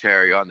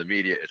commentary on the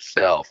media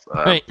itself.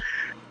 Right.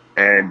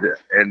 And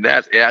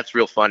that's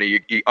real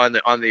funny. On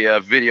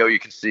the video, you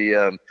can see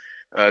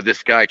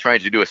this guy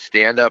trying to do a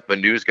stand-up, a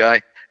news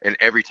guy, and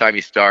every time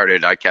he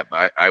started,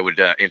 I would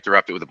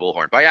interrupt it with a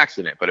bullhorn by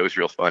accident, but it was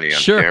real funny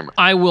on camera.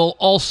 I will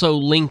also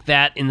link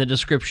that in the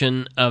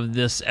description of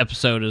this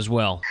episode as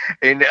well.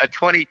 In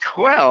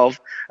 2012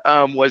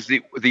 was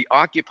the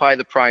Occupy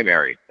the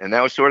primary, and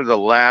that was sort of the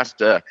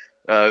last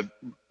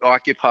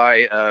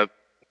Occupy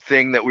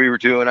thing that we were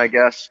doing, I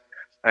guess.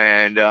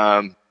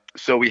 And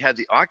so we had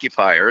the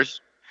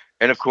occupiers,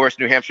 and of course,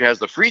 New Hampshire has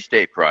the Free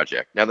State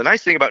Project. Now, the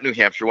nice thing about New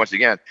Hampshire, once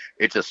again,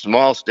 it's a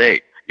small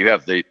state. You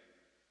have the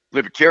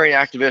libertarian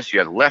activists, you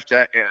have the left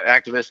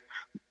activists.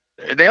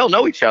 They all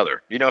know each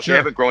other. You know, if they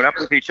haven't grown up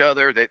with each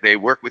other, they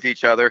work with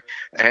each other.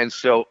 And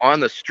so on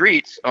the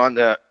streets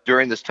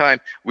during this time,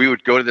 we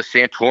would go to the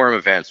Santorum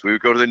events. We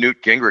would go to the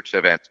Newt Gingrich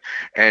events.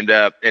 And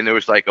there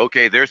was like,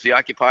 okay, there's the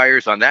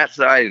occupiers on that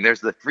side, and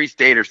there's the Free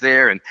Staters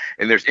there, and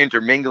there's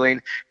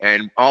intermingling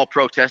and all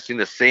protesting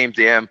the same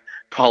damn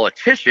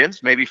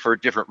politicians, maybe for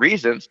different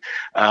reasons.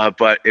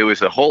 But it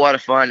was a whole lot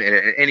of fun. And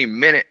at any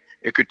minute,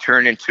 it could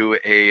turn into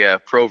a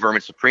pro-Vermin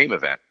Supreme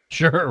event.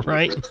 Sure,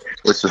 right.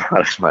 Which was a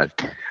lot of fun.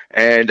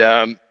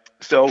 And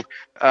so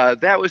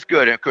that was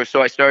good. And of course,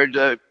 so I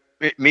started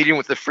meeting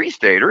with the Free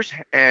Staters.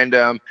 And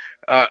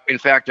in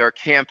fact, our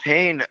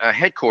campaign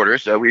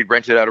headquarters, we'd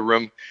rented out a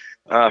room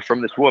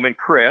from this woman,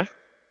 Chris.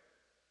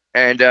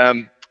 And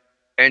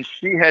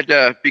she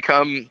had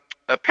become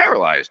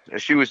paralyzed.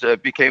 She was she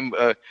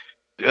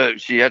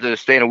had to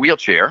stay in a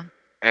wheelchair.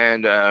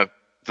 And the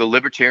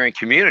libertarian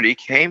community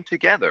came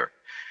together.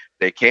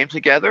 They came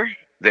together.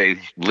 They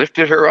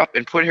lifted her up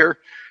and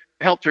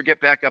helped her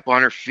get back up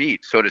on her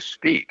feet, so to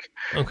speak.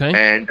 Okay.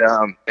 And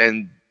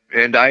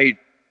I,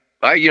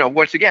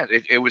 once again,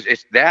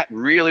 that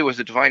really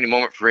was a defining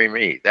moment for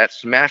me. That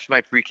smashed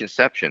my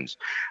preconceptions,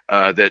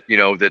 that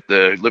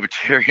the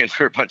libertarians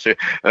were a bunch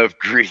of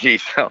greedy,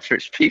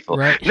 selfish people.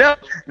 Right.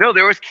 No,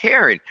 there was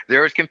caring,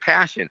 there was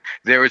compassion,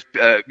 there was,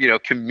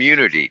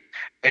 community.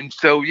 And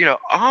so,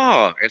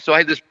 and so I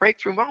had this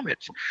breakthrough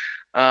moment.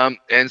 And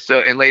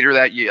later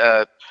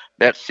that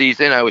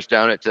season, I was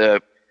down at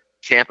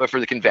Tampa for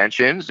the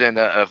conventions, and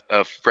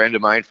a friend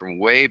of mine from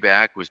way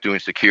back was doing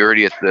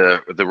security at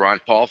the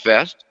Ron Paul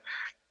Fest,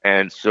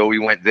 and so we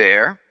went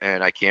there,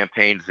 and I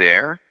campaigned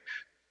there.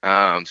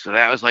 So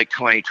that was like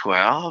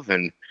 2012,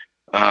 and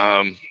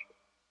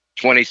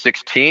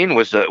 2016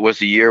 was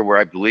a year where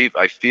I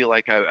feel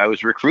like I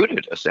was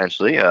recruited,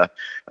 essentially.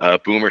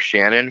 Boomer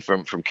Shannon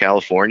from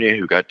California,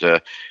 who got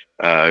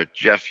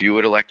Jeff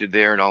Hewitt elected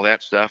there and all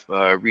that stuff,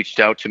 reached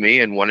out to me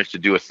and wanted to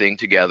do a thing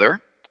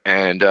together.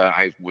 And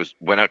I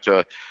went out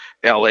to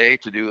LA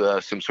to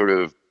do some sort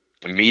of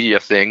media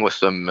thing with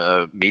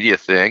some media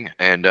thing.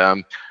 And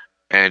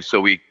so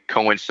we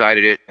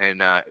coincided it,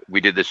 and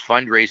we did this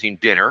fundraising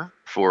dinner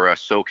for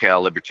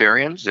SoCal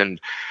libertarians. And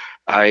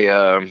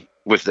I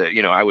was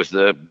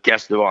the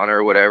guest of honor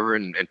or whatever,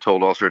 and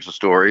told all sorts of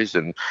stories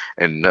and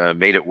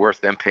made it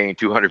worth them paying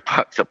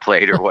 $200 a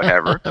plate or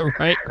whatever.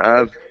 Right.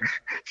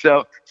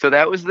 So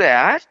that was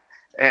that.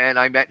 And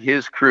I met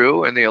his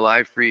crew and the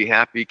Alive, Free,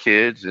 Happy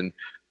kids and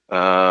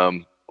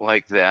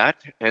like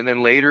that. And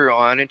then later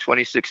on in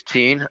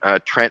 2016,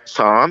 Trent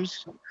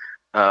Soms,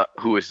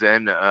 who was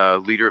then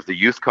leader of the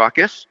Youth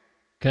Caucus,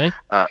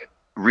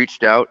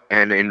 reached out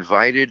and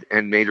invited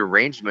and made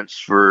arrangements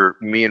for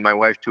me and my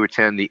wife to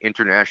attend the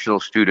International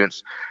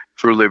Students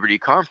for Liberty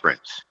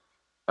Conference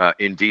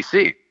in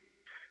D.C.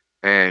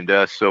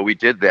 And so we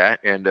did that,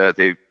 and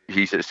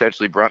he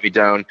essentially brought me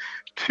down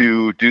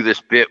to do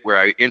this bit where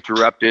I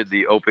interrupted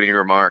the opening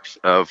remarks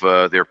of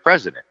their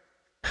president.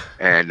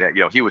 And,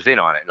 he was in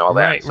on it and all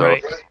that. Right, so,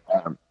 right.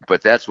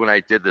 But that's when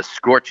I did the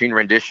scorching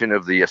rendition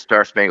of the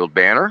Star Spangled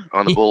Banner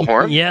on the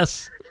bullhorn.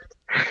 Yes.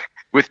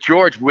 With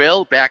George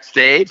Will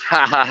backstage.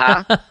 Ha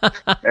ha ha.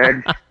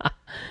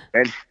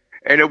 And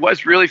it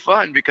was really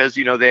fun because,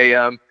 they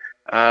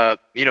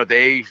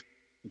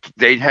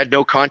had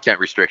no content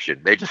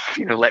restriction. They just,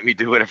 let me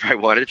do whatever I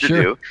wanted to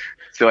do.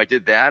 So I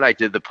did that. I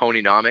did the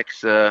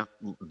Ponynomics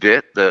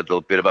bit,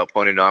 the bit about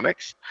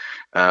Ponynomics.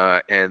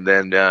 And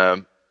then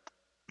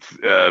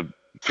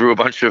threw a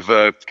bunch of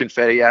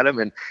confetti at him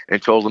and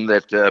told him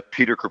that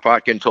Peter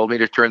Kropotkin told me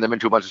to turn them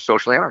into a bunch of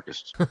social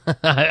anarchists.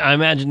 I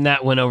imagine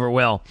that went over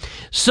well.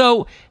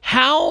 So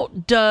how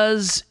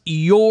does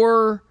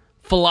your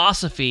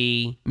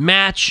philosophy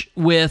match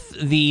with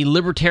the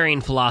libertarian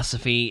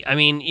philosophy? I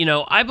mean,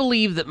 I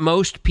believe that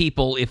most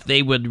people, if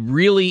they would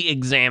really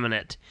examine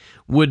it,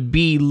 would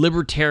be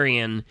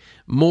libertarian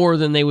more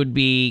than they would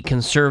be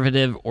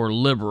conservative or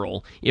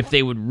liberal if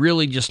they would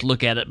really just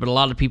look at it, but a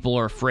lot of people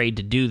are afraid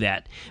to do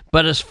that.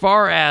 But as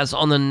far as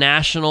on the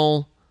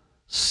national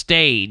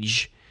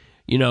stage,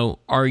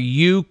 are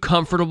you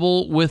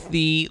comfortable with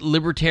the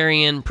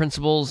libertarian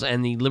principles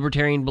and the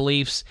libertarian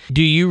beliefs?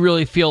 Do you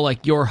really feel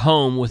like you're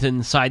home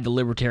inside the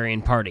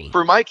Libertarian Party?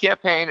 For my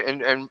campaign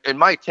and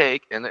my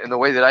take and the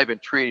way that I've been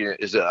treating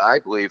it is that I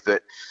believe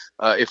that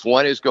if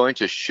one is going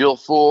to shill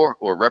for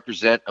or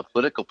represent a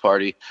political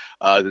party,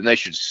 then they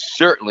should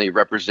certainly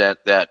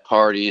represent that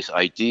party's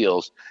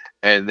ideals,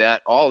 and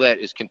that all that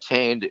is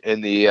contained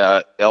in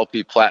the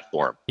LP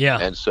platform. Yeah.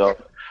 And so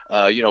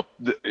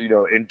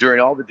And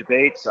during all the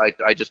debates,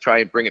 I just try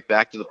and bring it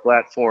back to the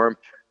platform.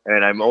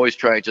 And I'm always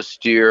trying to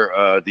steer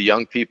the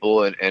young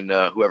people and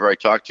whoever I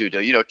talk to,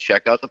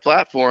 check out the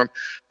platform.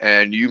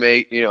 And you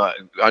may,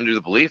 under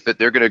the belief that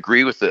they're going to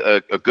agree with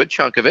a good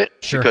chunk of it,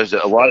 Sure. because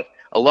a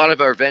lot of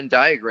our Venn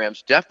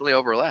diagrams definitely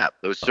overlap.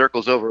 Those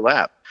circles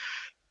overlap.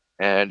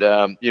 And,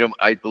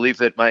 I believe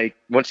that my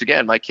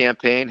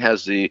campaign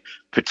has the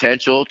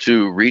potential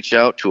to reach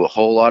out to a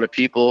whole lot of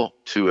people,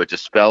 to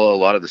dispel a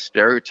lot of the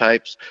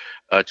stereotypes,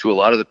 to a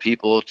lot of the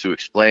people, to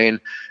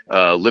explain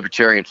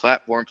libertarian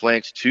platform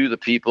planks to the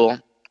people.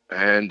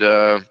 And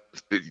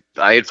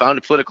I had found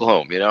a political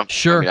home,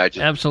 Sure, I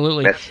just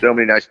absolutely. met so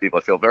many nice people.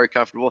 I feel very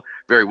comfortable,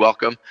 very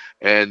welcome.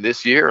 And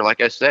this year,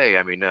 like I say,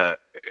 I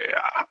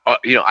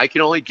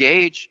can only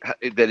gauge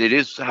that it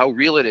is how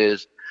real it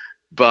is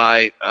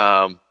by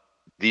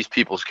these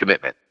people's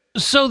commitment.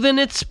 So then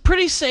it's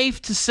pretty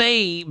safe to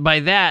say by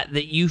that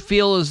you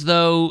feel as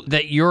though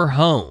that you're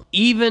home.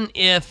 Even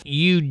if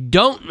you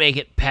don't make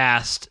it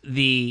past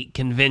the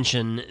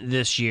convention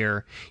this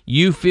year,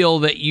 you feel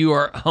that you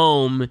are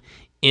home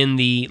in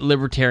the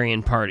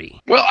Libertarian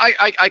Party. Well,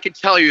 I can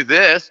tell you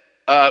this,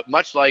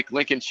 much like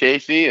Lincoln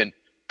Chafee and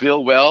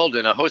Bill Weld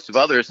and a host of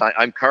others,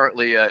 I'm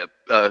currently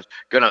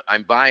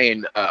I'm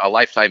buying a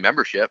lifetime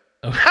membership.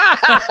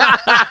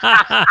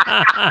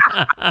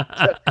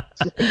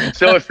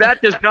 So if that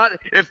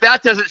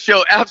doesn't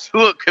show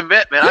absolute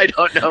commitment, I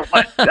don't know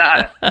what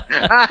does.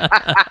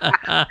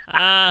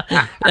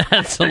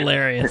 That's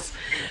hilarious.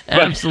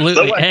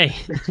 Absolutely. Hey.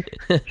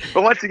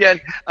 But once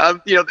again,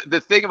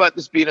 the thing about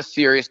this being a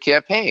serious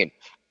campaign,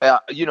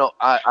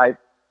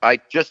 I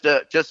just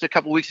a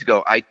couple weeks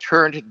ago, I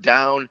turned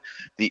down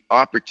the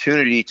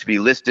opportunity to be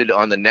listed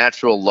on the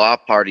Natural Law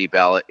Party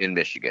ballot in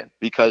Michigan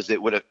because it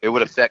would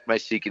affect my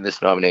seeking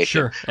this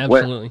nomination. Sure,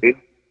 absolutely.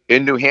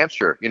 In New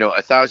Hampshire,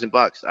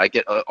 $1,000, I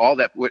get all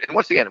that. And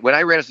once again, when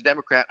I ran as a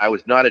Democrat, I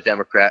was not a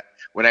Democrat.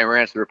 When I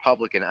ran as a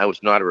Republican, I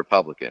was not a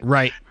Republican.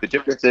 Right. The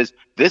difference is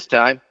this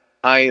time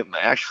I'm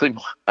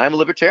a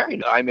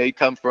libertarian. I may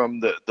come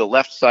from the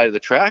left side of the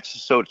tracks,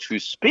 so to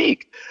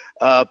speak,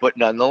 but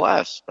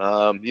nonetheless,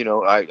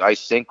 I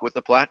sync with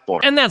the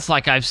platform. And that's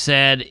like I've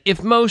said,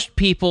 if most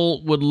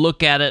people would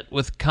look at it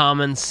with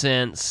common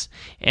sense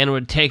and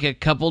would take a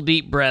couple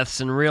deep breaths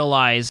and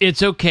realize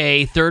it's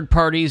okay, third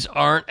parties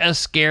aren't as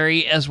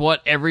scary as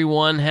what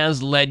everyone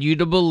has led you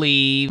to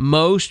believe,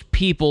 most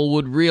people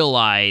would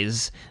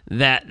realize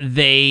that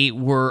they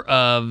were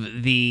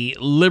of the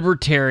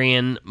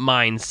libertarian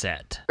mindset.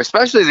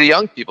 Especially the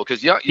young people,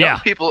 because young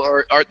people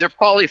are they're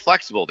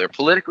polyflexible. They're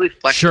politically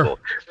flexible.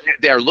 Sure.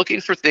 They are looking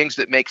for things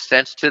that make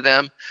sense to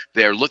them.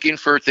 They're looking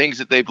for things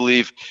that they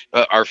believe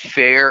are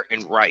fair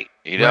and right.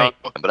 Right.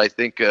 But I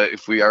think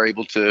if we are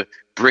able to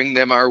bring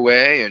them our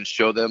way and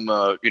show them,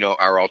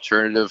 our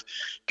alternative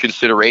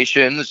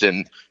considerations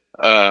and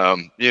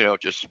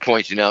just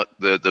pointing out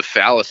the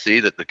fallacy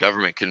that the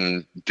government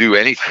can do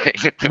anything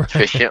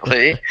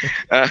efficiently,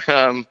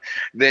 then,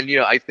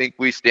 I think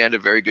we stand a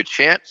very good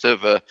chance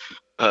of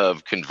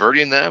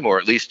converting them, or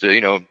at least,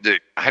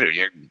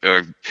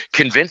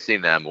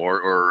 convincing them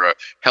or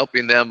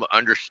helping them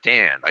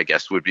understand, I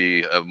guess would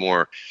be a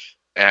more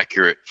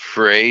accurate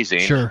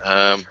phrasing. Sure.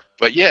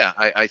 But yeah,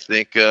 I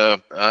think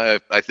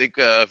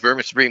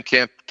Vermin Supreme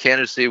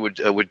candidacy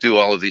would do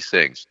all of these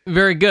things.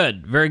 Very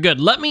good, very good.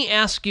 Let me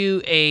ask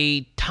you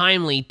a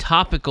timely,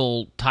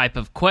 topical type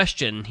of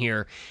question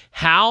here.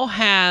 How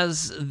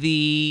has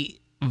the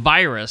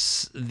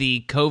virus,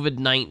 the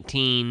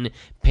COVID-19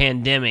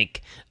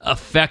 pandemic,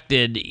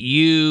 affected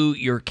you,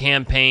 your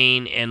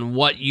campaign, and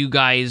what you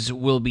guys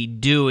will be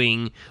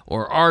doing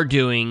or are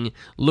doing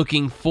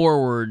looking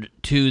forward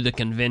to the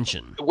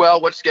convention? Well,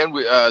 once again,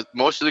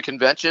 most of the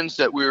conventions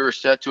that we were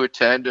set to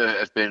attend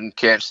have been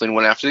canceling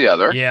one after the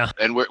other. Yeah,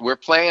 and we're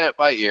playing it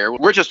by ear.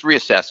 We're just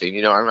reassessing.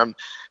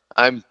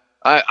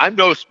 I'm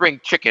no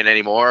spring chicken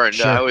anymore, and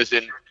Sure.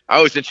 I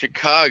was in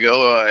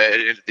Chicago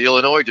at the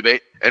Illinois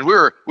debate, and we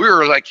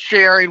were like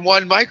sharing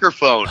one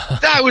microphone.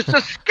 That was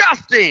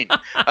disgusting.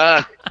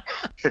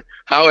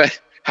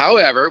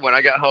 However, when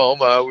I got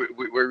home,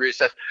 we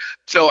recessed.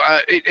 So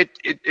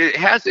it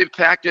has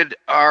impacted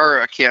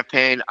our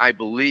campaign, I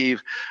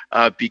believe,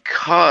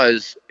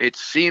 because it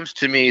seems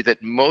to me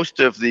that most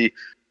of the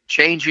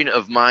changing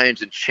of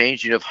minds and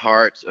changing of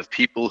hearts of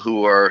people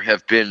who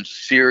have been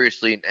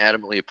seriously and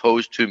adamantly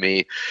opposed to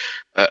me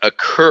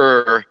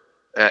occur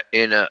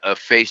in a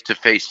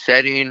face-to-face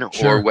setting.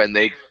 Sure. or when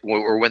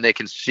they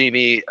can see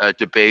me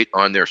debate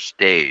on their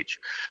stage.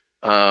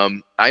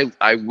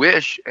 I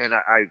wish, and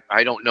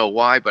I don't know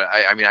why, but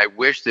I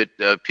wish that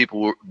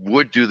people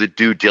would do the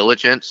due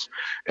diligence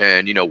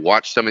and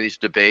watch some of these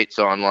debates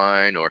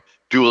online or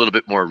do a little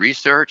bit more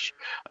research.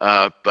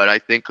 But I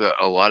think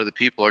a lot of the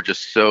people are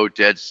just so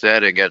dead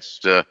set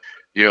against the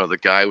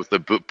guy with the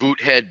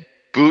boothead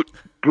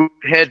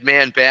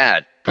man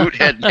bad.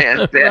 Boothead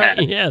man bad.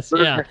 Right, yes,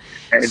 yeah.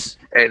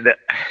 and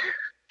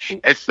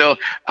And so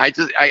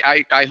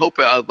I hope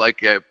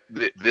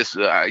this,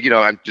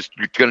 I'm just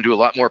going to do a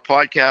lot more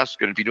podcasts,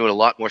 going to be doing a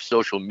lot more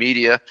social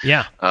media.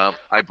 Yeah.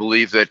 I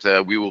believe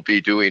that we will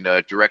be doing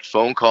direct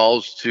phone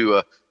calls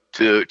to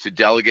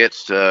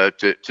delegates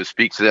to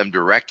speak to them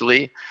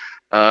directly.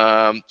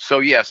 So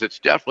yes, it's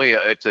definitely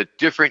it's a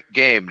different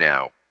game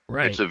now.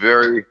 Right. It's a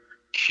very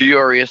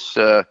curious,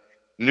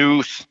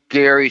 new,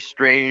 scary,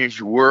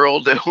 strange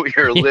world that we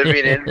are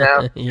living in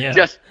now. Yeah.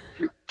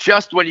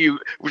 Just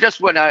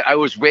when I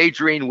was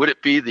wagering, would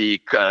it be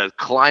the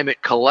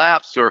climate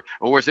collapse, or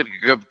was it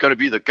going to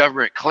be the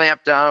government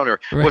clampdown, or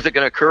was it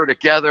going to occur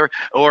together,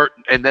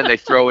 and then they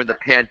throw in the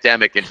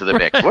pandemic into the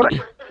mix?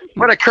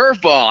 What a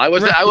curveball! I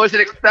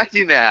wasn't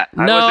expecting that.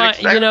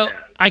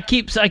 I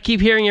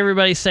keep hearing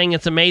everybody saying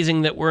it's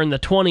amazing that we're in the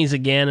 20s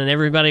again, and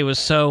everybody was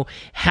so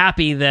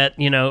happy that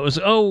it was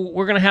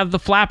we're gonna have the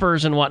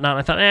flappers and whatnot.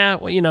 I thought,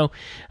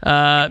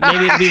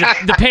 maybe it'd be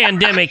the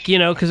pandemic,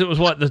 because it was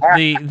what the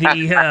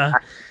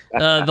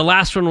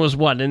last one was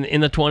what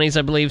in the 20s,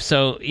 I believe.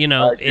 So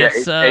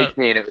it's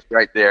 18. It was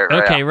right there.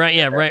 Okay,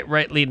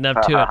 right, leading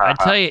up to it. I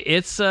tell you,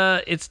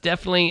 it's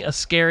definitely a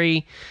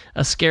scary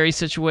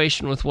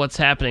situation with what's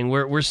happening.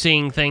 We're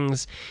seeing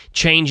things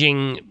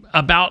changing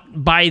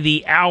about by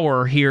the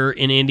hour here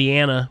in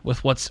Indiana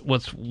with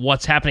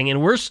what's happening, and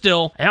we're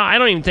still. I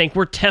don't even think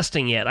we're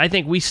testing yet. I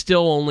think we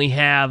still only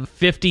have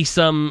 50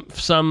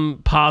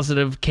 some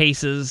positive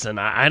cases, and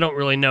I don't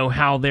really know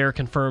how they're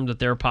confirmed that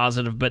they're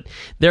positive, but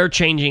they're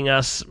changing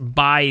us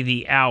by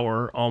the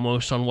hour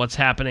almost on what's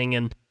happening.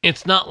 And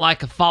it's not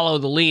like a follow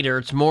the leader.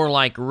 It's more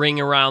like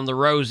ring around the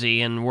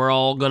rosy, and we're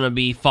all going to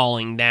be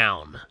falling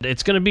down.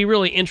 It's going to be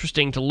really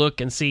interesting to look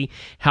and see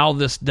how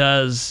this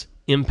does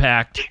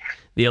impact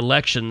the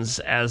elections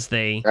as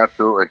they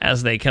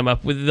come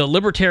up. With the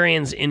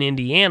Libertarians in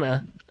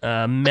Indiana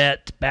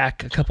met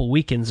back a couple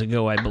weekends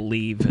ago, I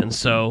believe, and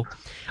so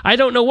I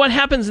don't know what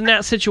happens in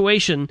that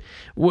situation.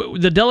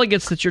 The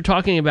delegates that you're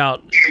talking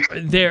about,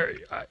 there.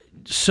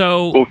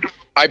 So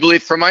I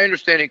believe, from my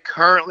understanding,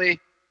 currently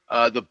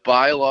the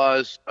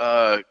bylaws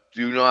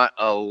do not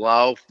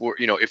allow for,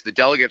 if the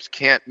delegates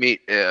can't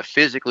meet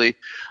physically,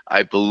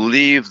 I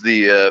believe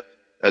the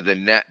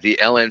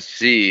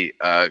LNC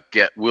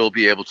will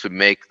be able to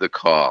make the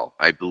call.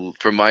 I believe,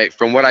 from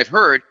what I've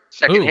heard,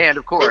 secondhand,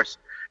 of course,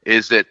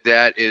 is that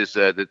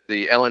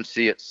the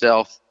LNC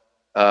itself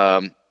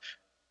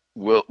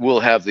will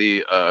have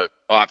the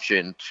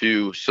option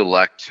to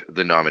select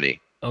the nominee.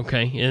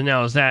 Okay, and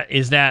now is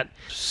that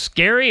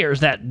scary, or is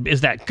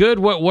that good?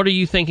 What are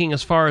you thinking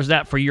as far as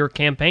that for your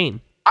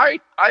campaign? I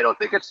don't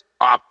think it's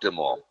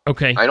optimal.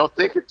 Okay, I don't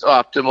think it's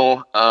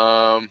optimal.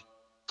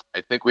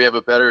 I think we have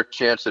a better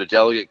chance at a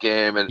delegate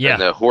game and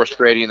the horse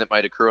trading that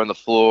might occur on the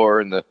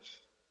floor and the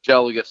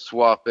delegate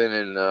swapping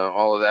and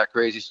all of that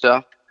crazy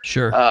stuff.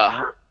 Sure.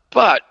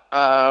 But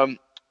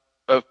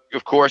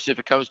of course, if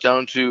it comes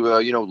down to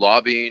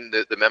lobbying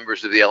the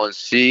members of the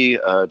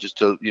LNC just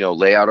to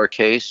lay out our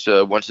case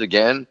once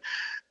again,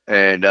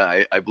 and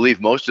I believe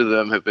most of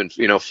them have been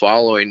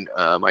following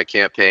my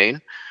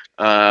campaign.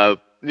 But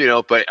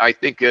I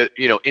think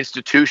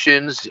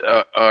institutions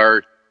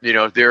are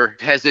they're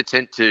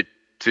hesitant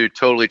to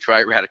totally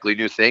try radically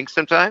new things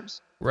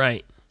sometimes.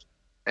 Right.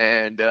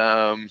 And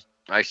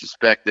I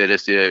suspect that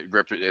if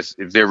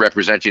they're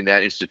representing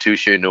that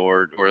institution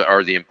or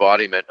are the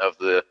embodiment of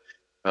the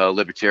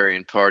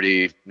Libertarian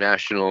Party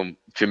National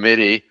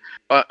Committee.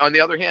 On the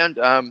other hand,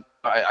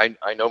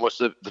 I know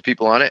most of the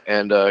people on it,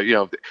 and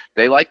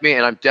they like me,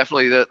 and I'm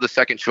definitely the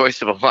second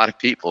choice of a lot of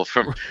people,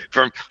 from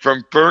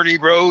Bernie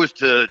Rose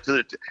to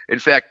in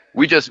fact,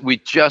 we just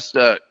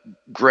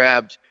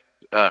grabbed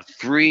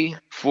 3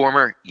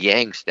 former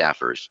Yang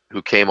staffers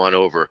who came on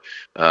over.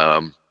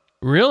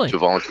 Really? To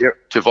volunteer,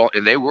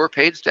 and they were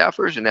paid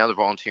staffers, and now they're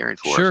volunteering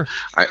for us.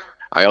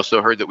 I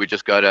also heard that we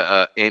just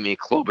got Amy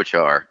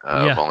Klobuchar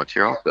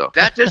volunteer also.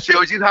 That just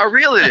shows you how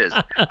real it is.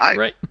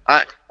 Right.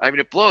 I mean,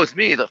 it blows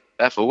me the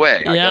F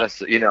away. Yeah.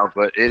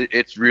 But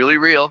it's really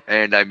real,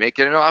 and I make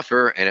it an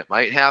offer, and it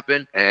might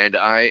happen, and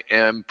I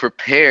am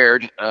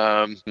prepared,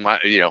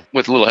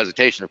 with a little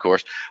hesitation, of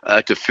course,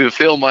 to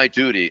fulfill my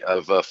duty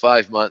of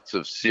 5 months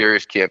of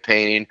serious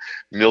campaigning,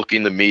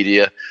 milking the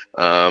media,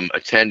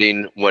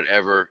 attending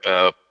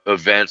whatever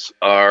events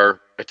are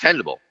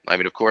attendable. I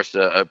mean, of course,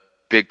 a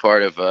big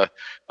part of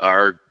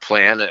our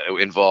plan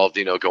involved,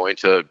 going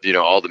to,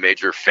 all the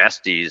major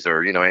festies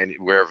or, and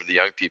wherever the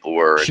young people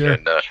were, sure.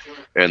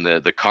 and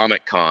the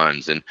Comic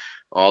Cons and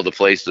all the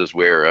places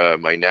where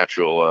my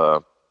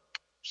natural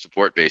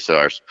support base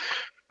are.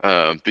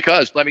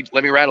 Because let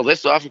me rattle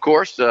this off. Of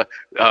course,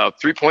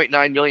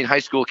 3.9 million high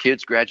school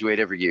kids graduate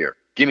every year.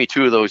 Give me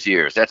 2 of those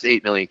years. That's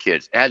 8 million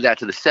kids. Add that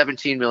to the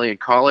 17 million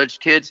college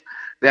kids.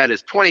 That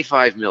is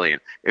 25 million.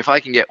 If I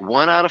can get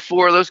 1 out of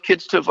 4 of those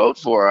kids to vote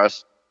for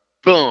us,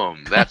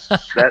 boom! That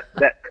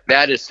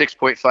That is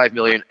 6.5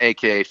 million,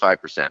 aka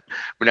 5%.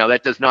 But now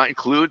that does not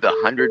include the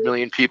 100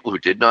 million people who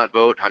did not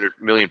vote, 100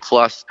 million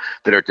plus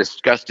that are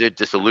disgusted,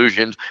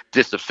 disillusioned,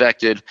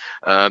 disaffected,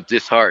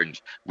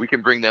 disheartened. We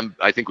can bring them,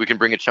 I think we can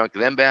bring a chunk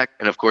of them back.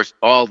 And of course,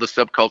 all the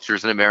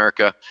subcultures in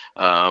America,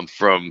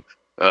 from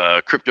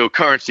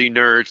cryptocurrency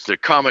nerds to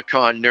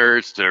Comic-Con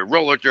nerds to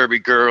roller derby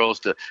girls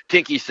to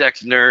kinky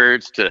sex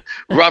nerds to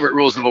Robert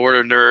Rules of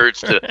Order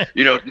nerds to,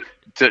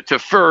 to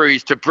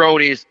furries to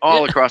bronies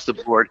all across the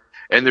board.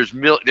 And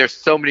there's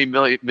so many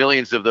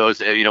millions of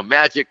those,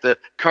 Magic, the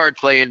card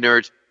playing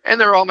nerds, and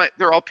they're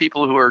all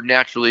people who are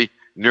naturally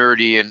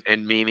nerdy and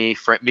meme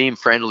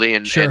friendly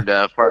and, sure. and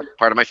part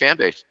of my fan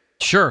base.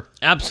 Sure,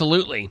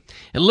 absolutely.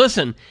 And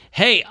listen,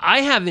 hey,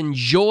 I have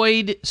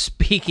enjoyed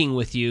speaking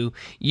with you.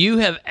 You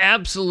have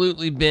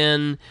absolutely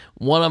been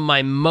one of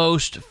my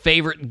most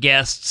favorite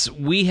guests.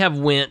 We have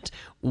went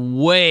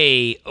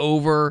way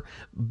over,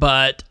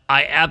 but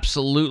I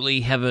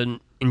absolutely have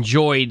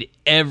enjoyed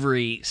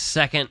every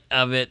second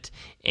of it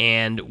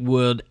and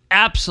would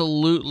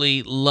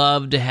absolutely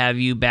love to have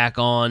you back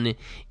on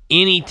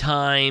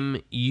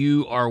anytime.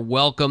 You are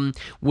welcome.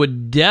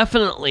 Would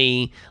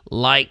definitely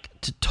like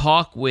to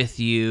talk with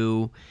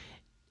you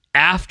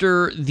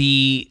after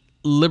the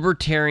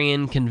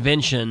Libertarian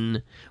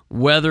Convention,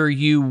 whether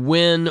you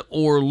win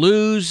or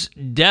lose.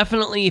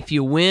 Definitely if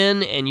you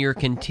win and you're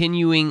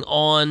continuing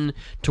on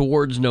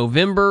towards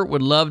November,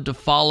 would love to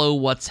follow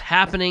what's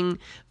happening,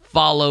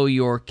 follow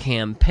your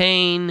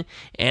campaign,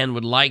 and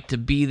would like to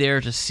be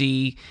there to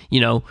see,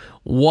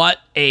 what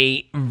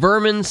a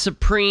Vermin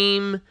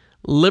Supreme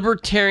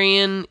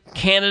Libertarian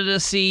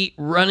candidacy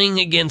running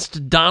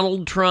against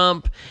Donald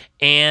Trump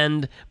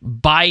and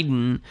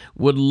Biden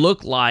would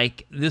look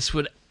like. This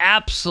would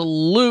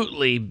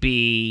absolutely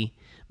be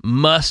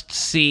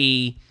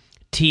must-see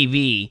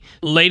TV.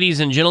 Ladies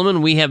and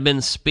gentlemen, we have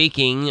been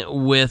speaking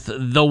with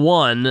the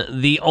one,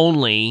 the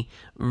only,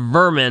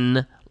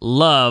 Vermin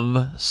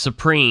Love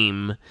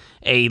Supreme,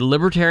 a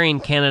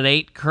Libertarian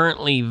candidate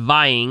currently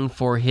vying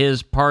for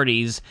his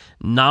party's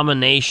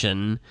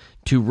nomination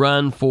to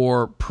run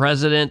for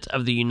President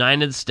of the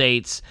United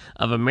States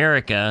of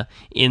America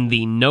in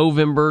the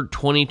November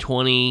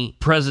 2020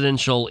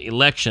 presidential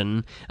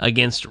election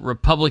against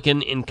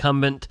Republican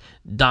incumbent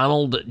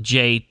Donald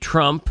J.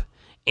 Trump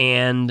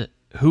and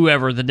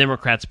whoever the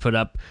Democrats put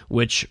up,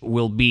 which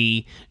will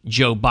be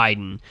Joe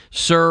Biden.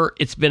 Sir,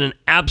 it's been an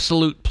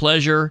absolute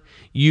pleasure.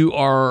 You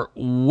are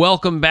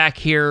welcome back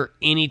here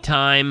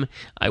anytime.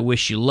 I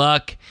wish you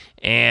luck,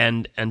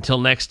 and until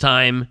next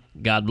time,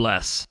 God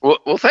bless.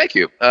 Well, thank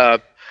you.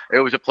 It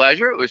was a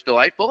pleasure. It was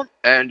delightful.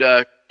 And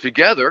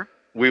together,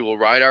 we will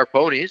ride our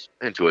ponies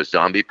into a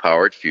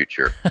zombie-powered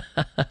future.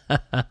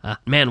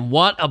 Man,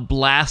 what a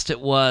blast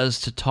it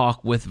was to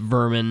talk with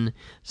Vermin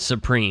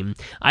Supreme.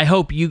 I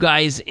hope you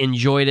guys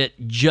enjoyed it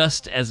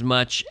just as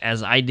much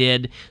as I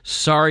did.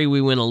 Sorry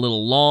we went a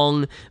little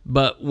long,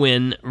 but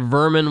when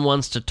Vermin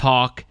wants to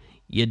talk,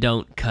 you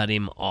don't cut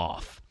him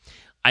off.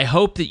 I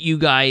hope that you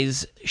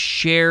guys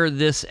share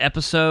this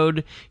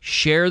episode,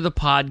 share the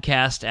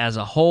podcast as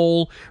a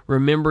whole.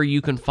 Remember,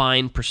 you can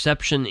find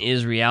Perception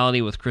is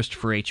Reality with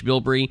Christopher H.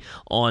 Bilbrey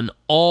on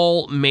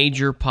all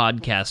major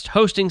podcast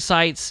hosting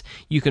sites.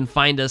 You can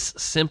find us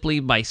simply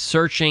by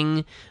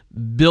searching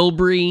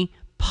Bilbrey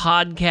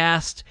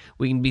Podcast.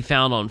 We can be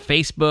found on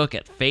Facebook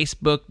at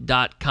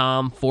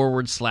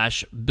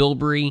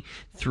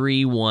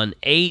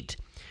facebook.com/Bilbrey318.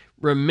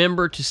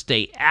 Remember to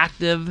stay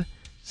active,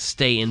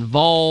 stay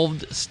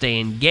involved, stay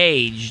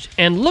engaged,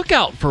 and look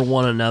out for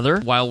one another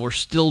while we're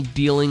still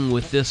dealing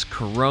with this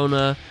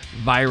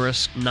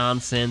coronavirus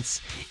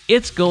nonsense.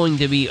 It's going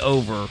to be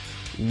over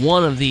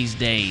one of these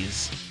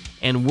days,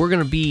 and we're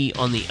going to be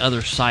on the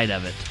other side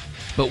of it.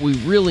 But we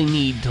really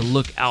need to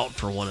look out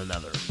for one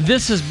another.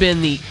 This has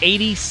been the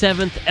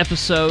 87th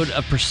episode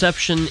of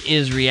Perception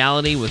is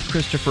Reality with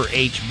Christopher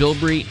H.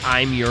 Bilbrey.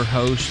 I'm your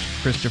host,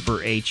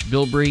 Christopher H.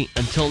 Bilbrey.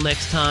 Until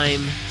next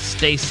time,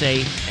 stay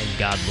safe and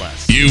God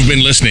bless. You've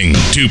been listening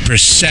to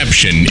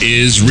Perception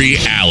is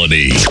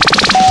Reality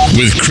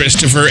with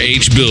Christopher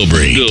H.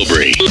 Bilbrey.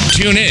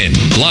 Tune in,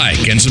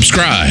 like, and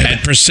subscribe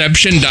at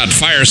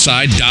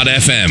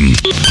perception.fireside.fm.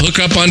 Hook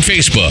up on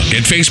Facebook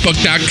at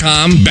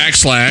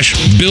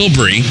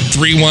facebook.com/Bilbrey318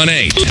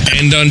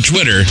 and on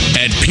Twitter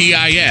at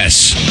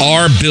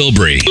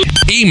PISRBilbrey.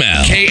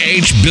 Email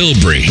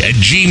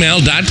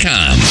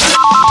khbilbrey@gmail.com.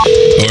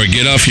 Or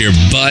get off your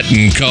butt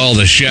and call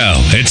the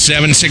show at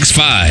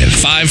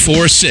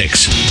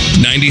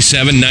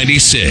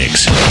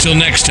 765-546-9796. Till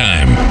next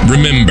time,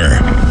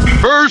 remember,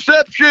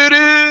 Perception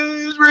is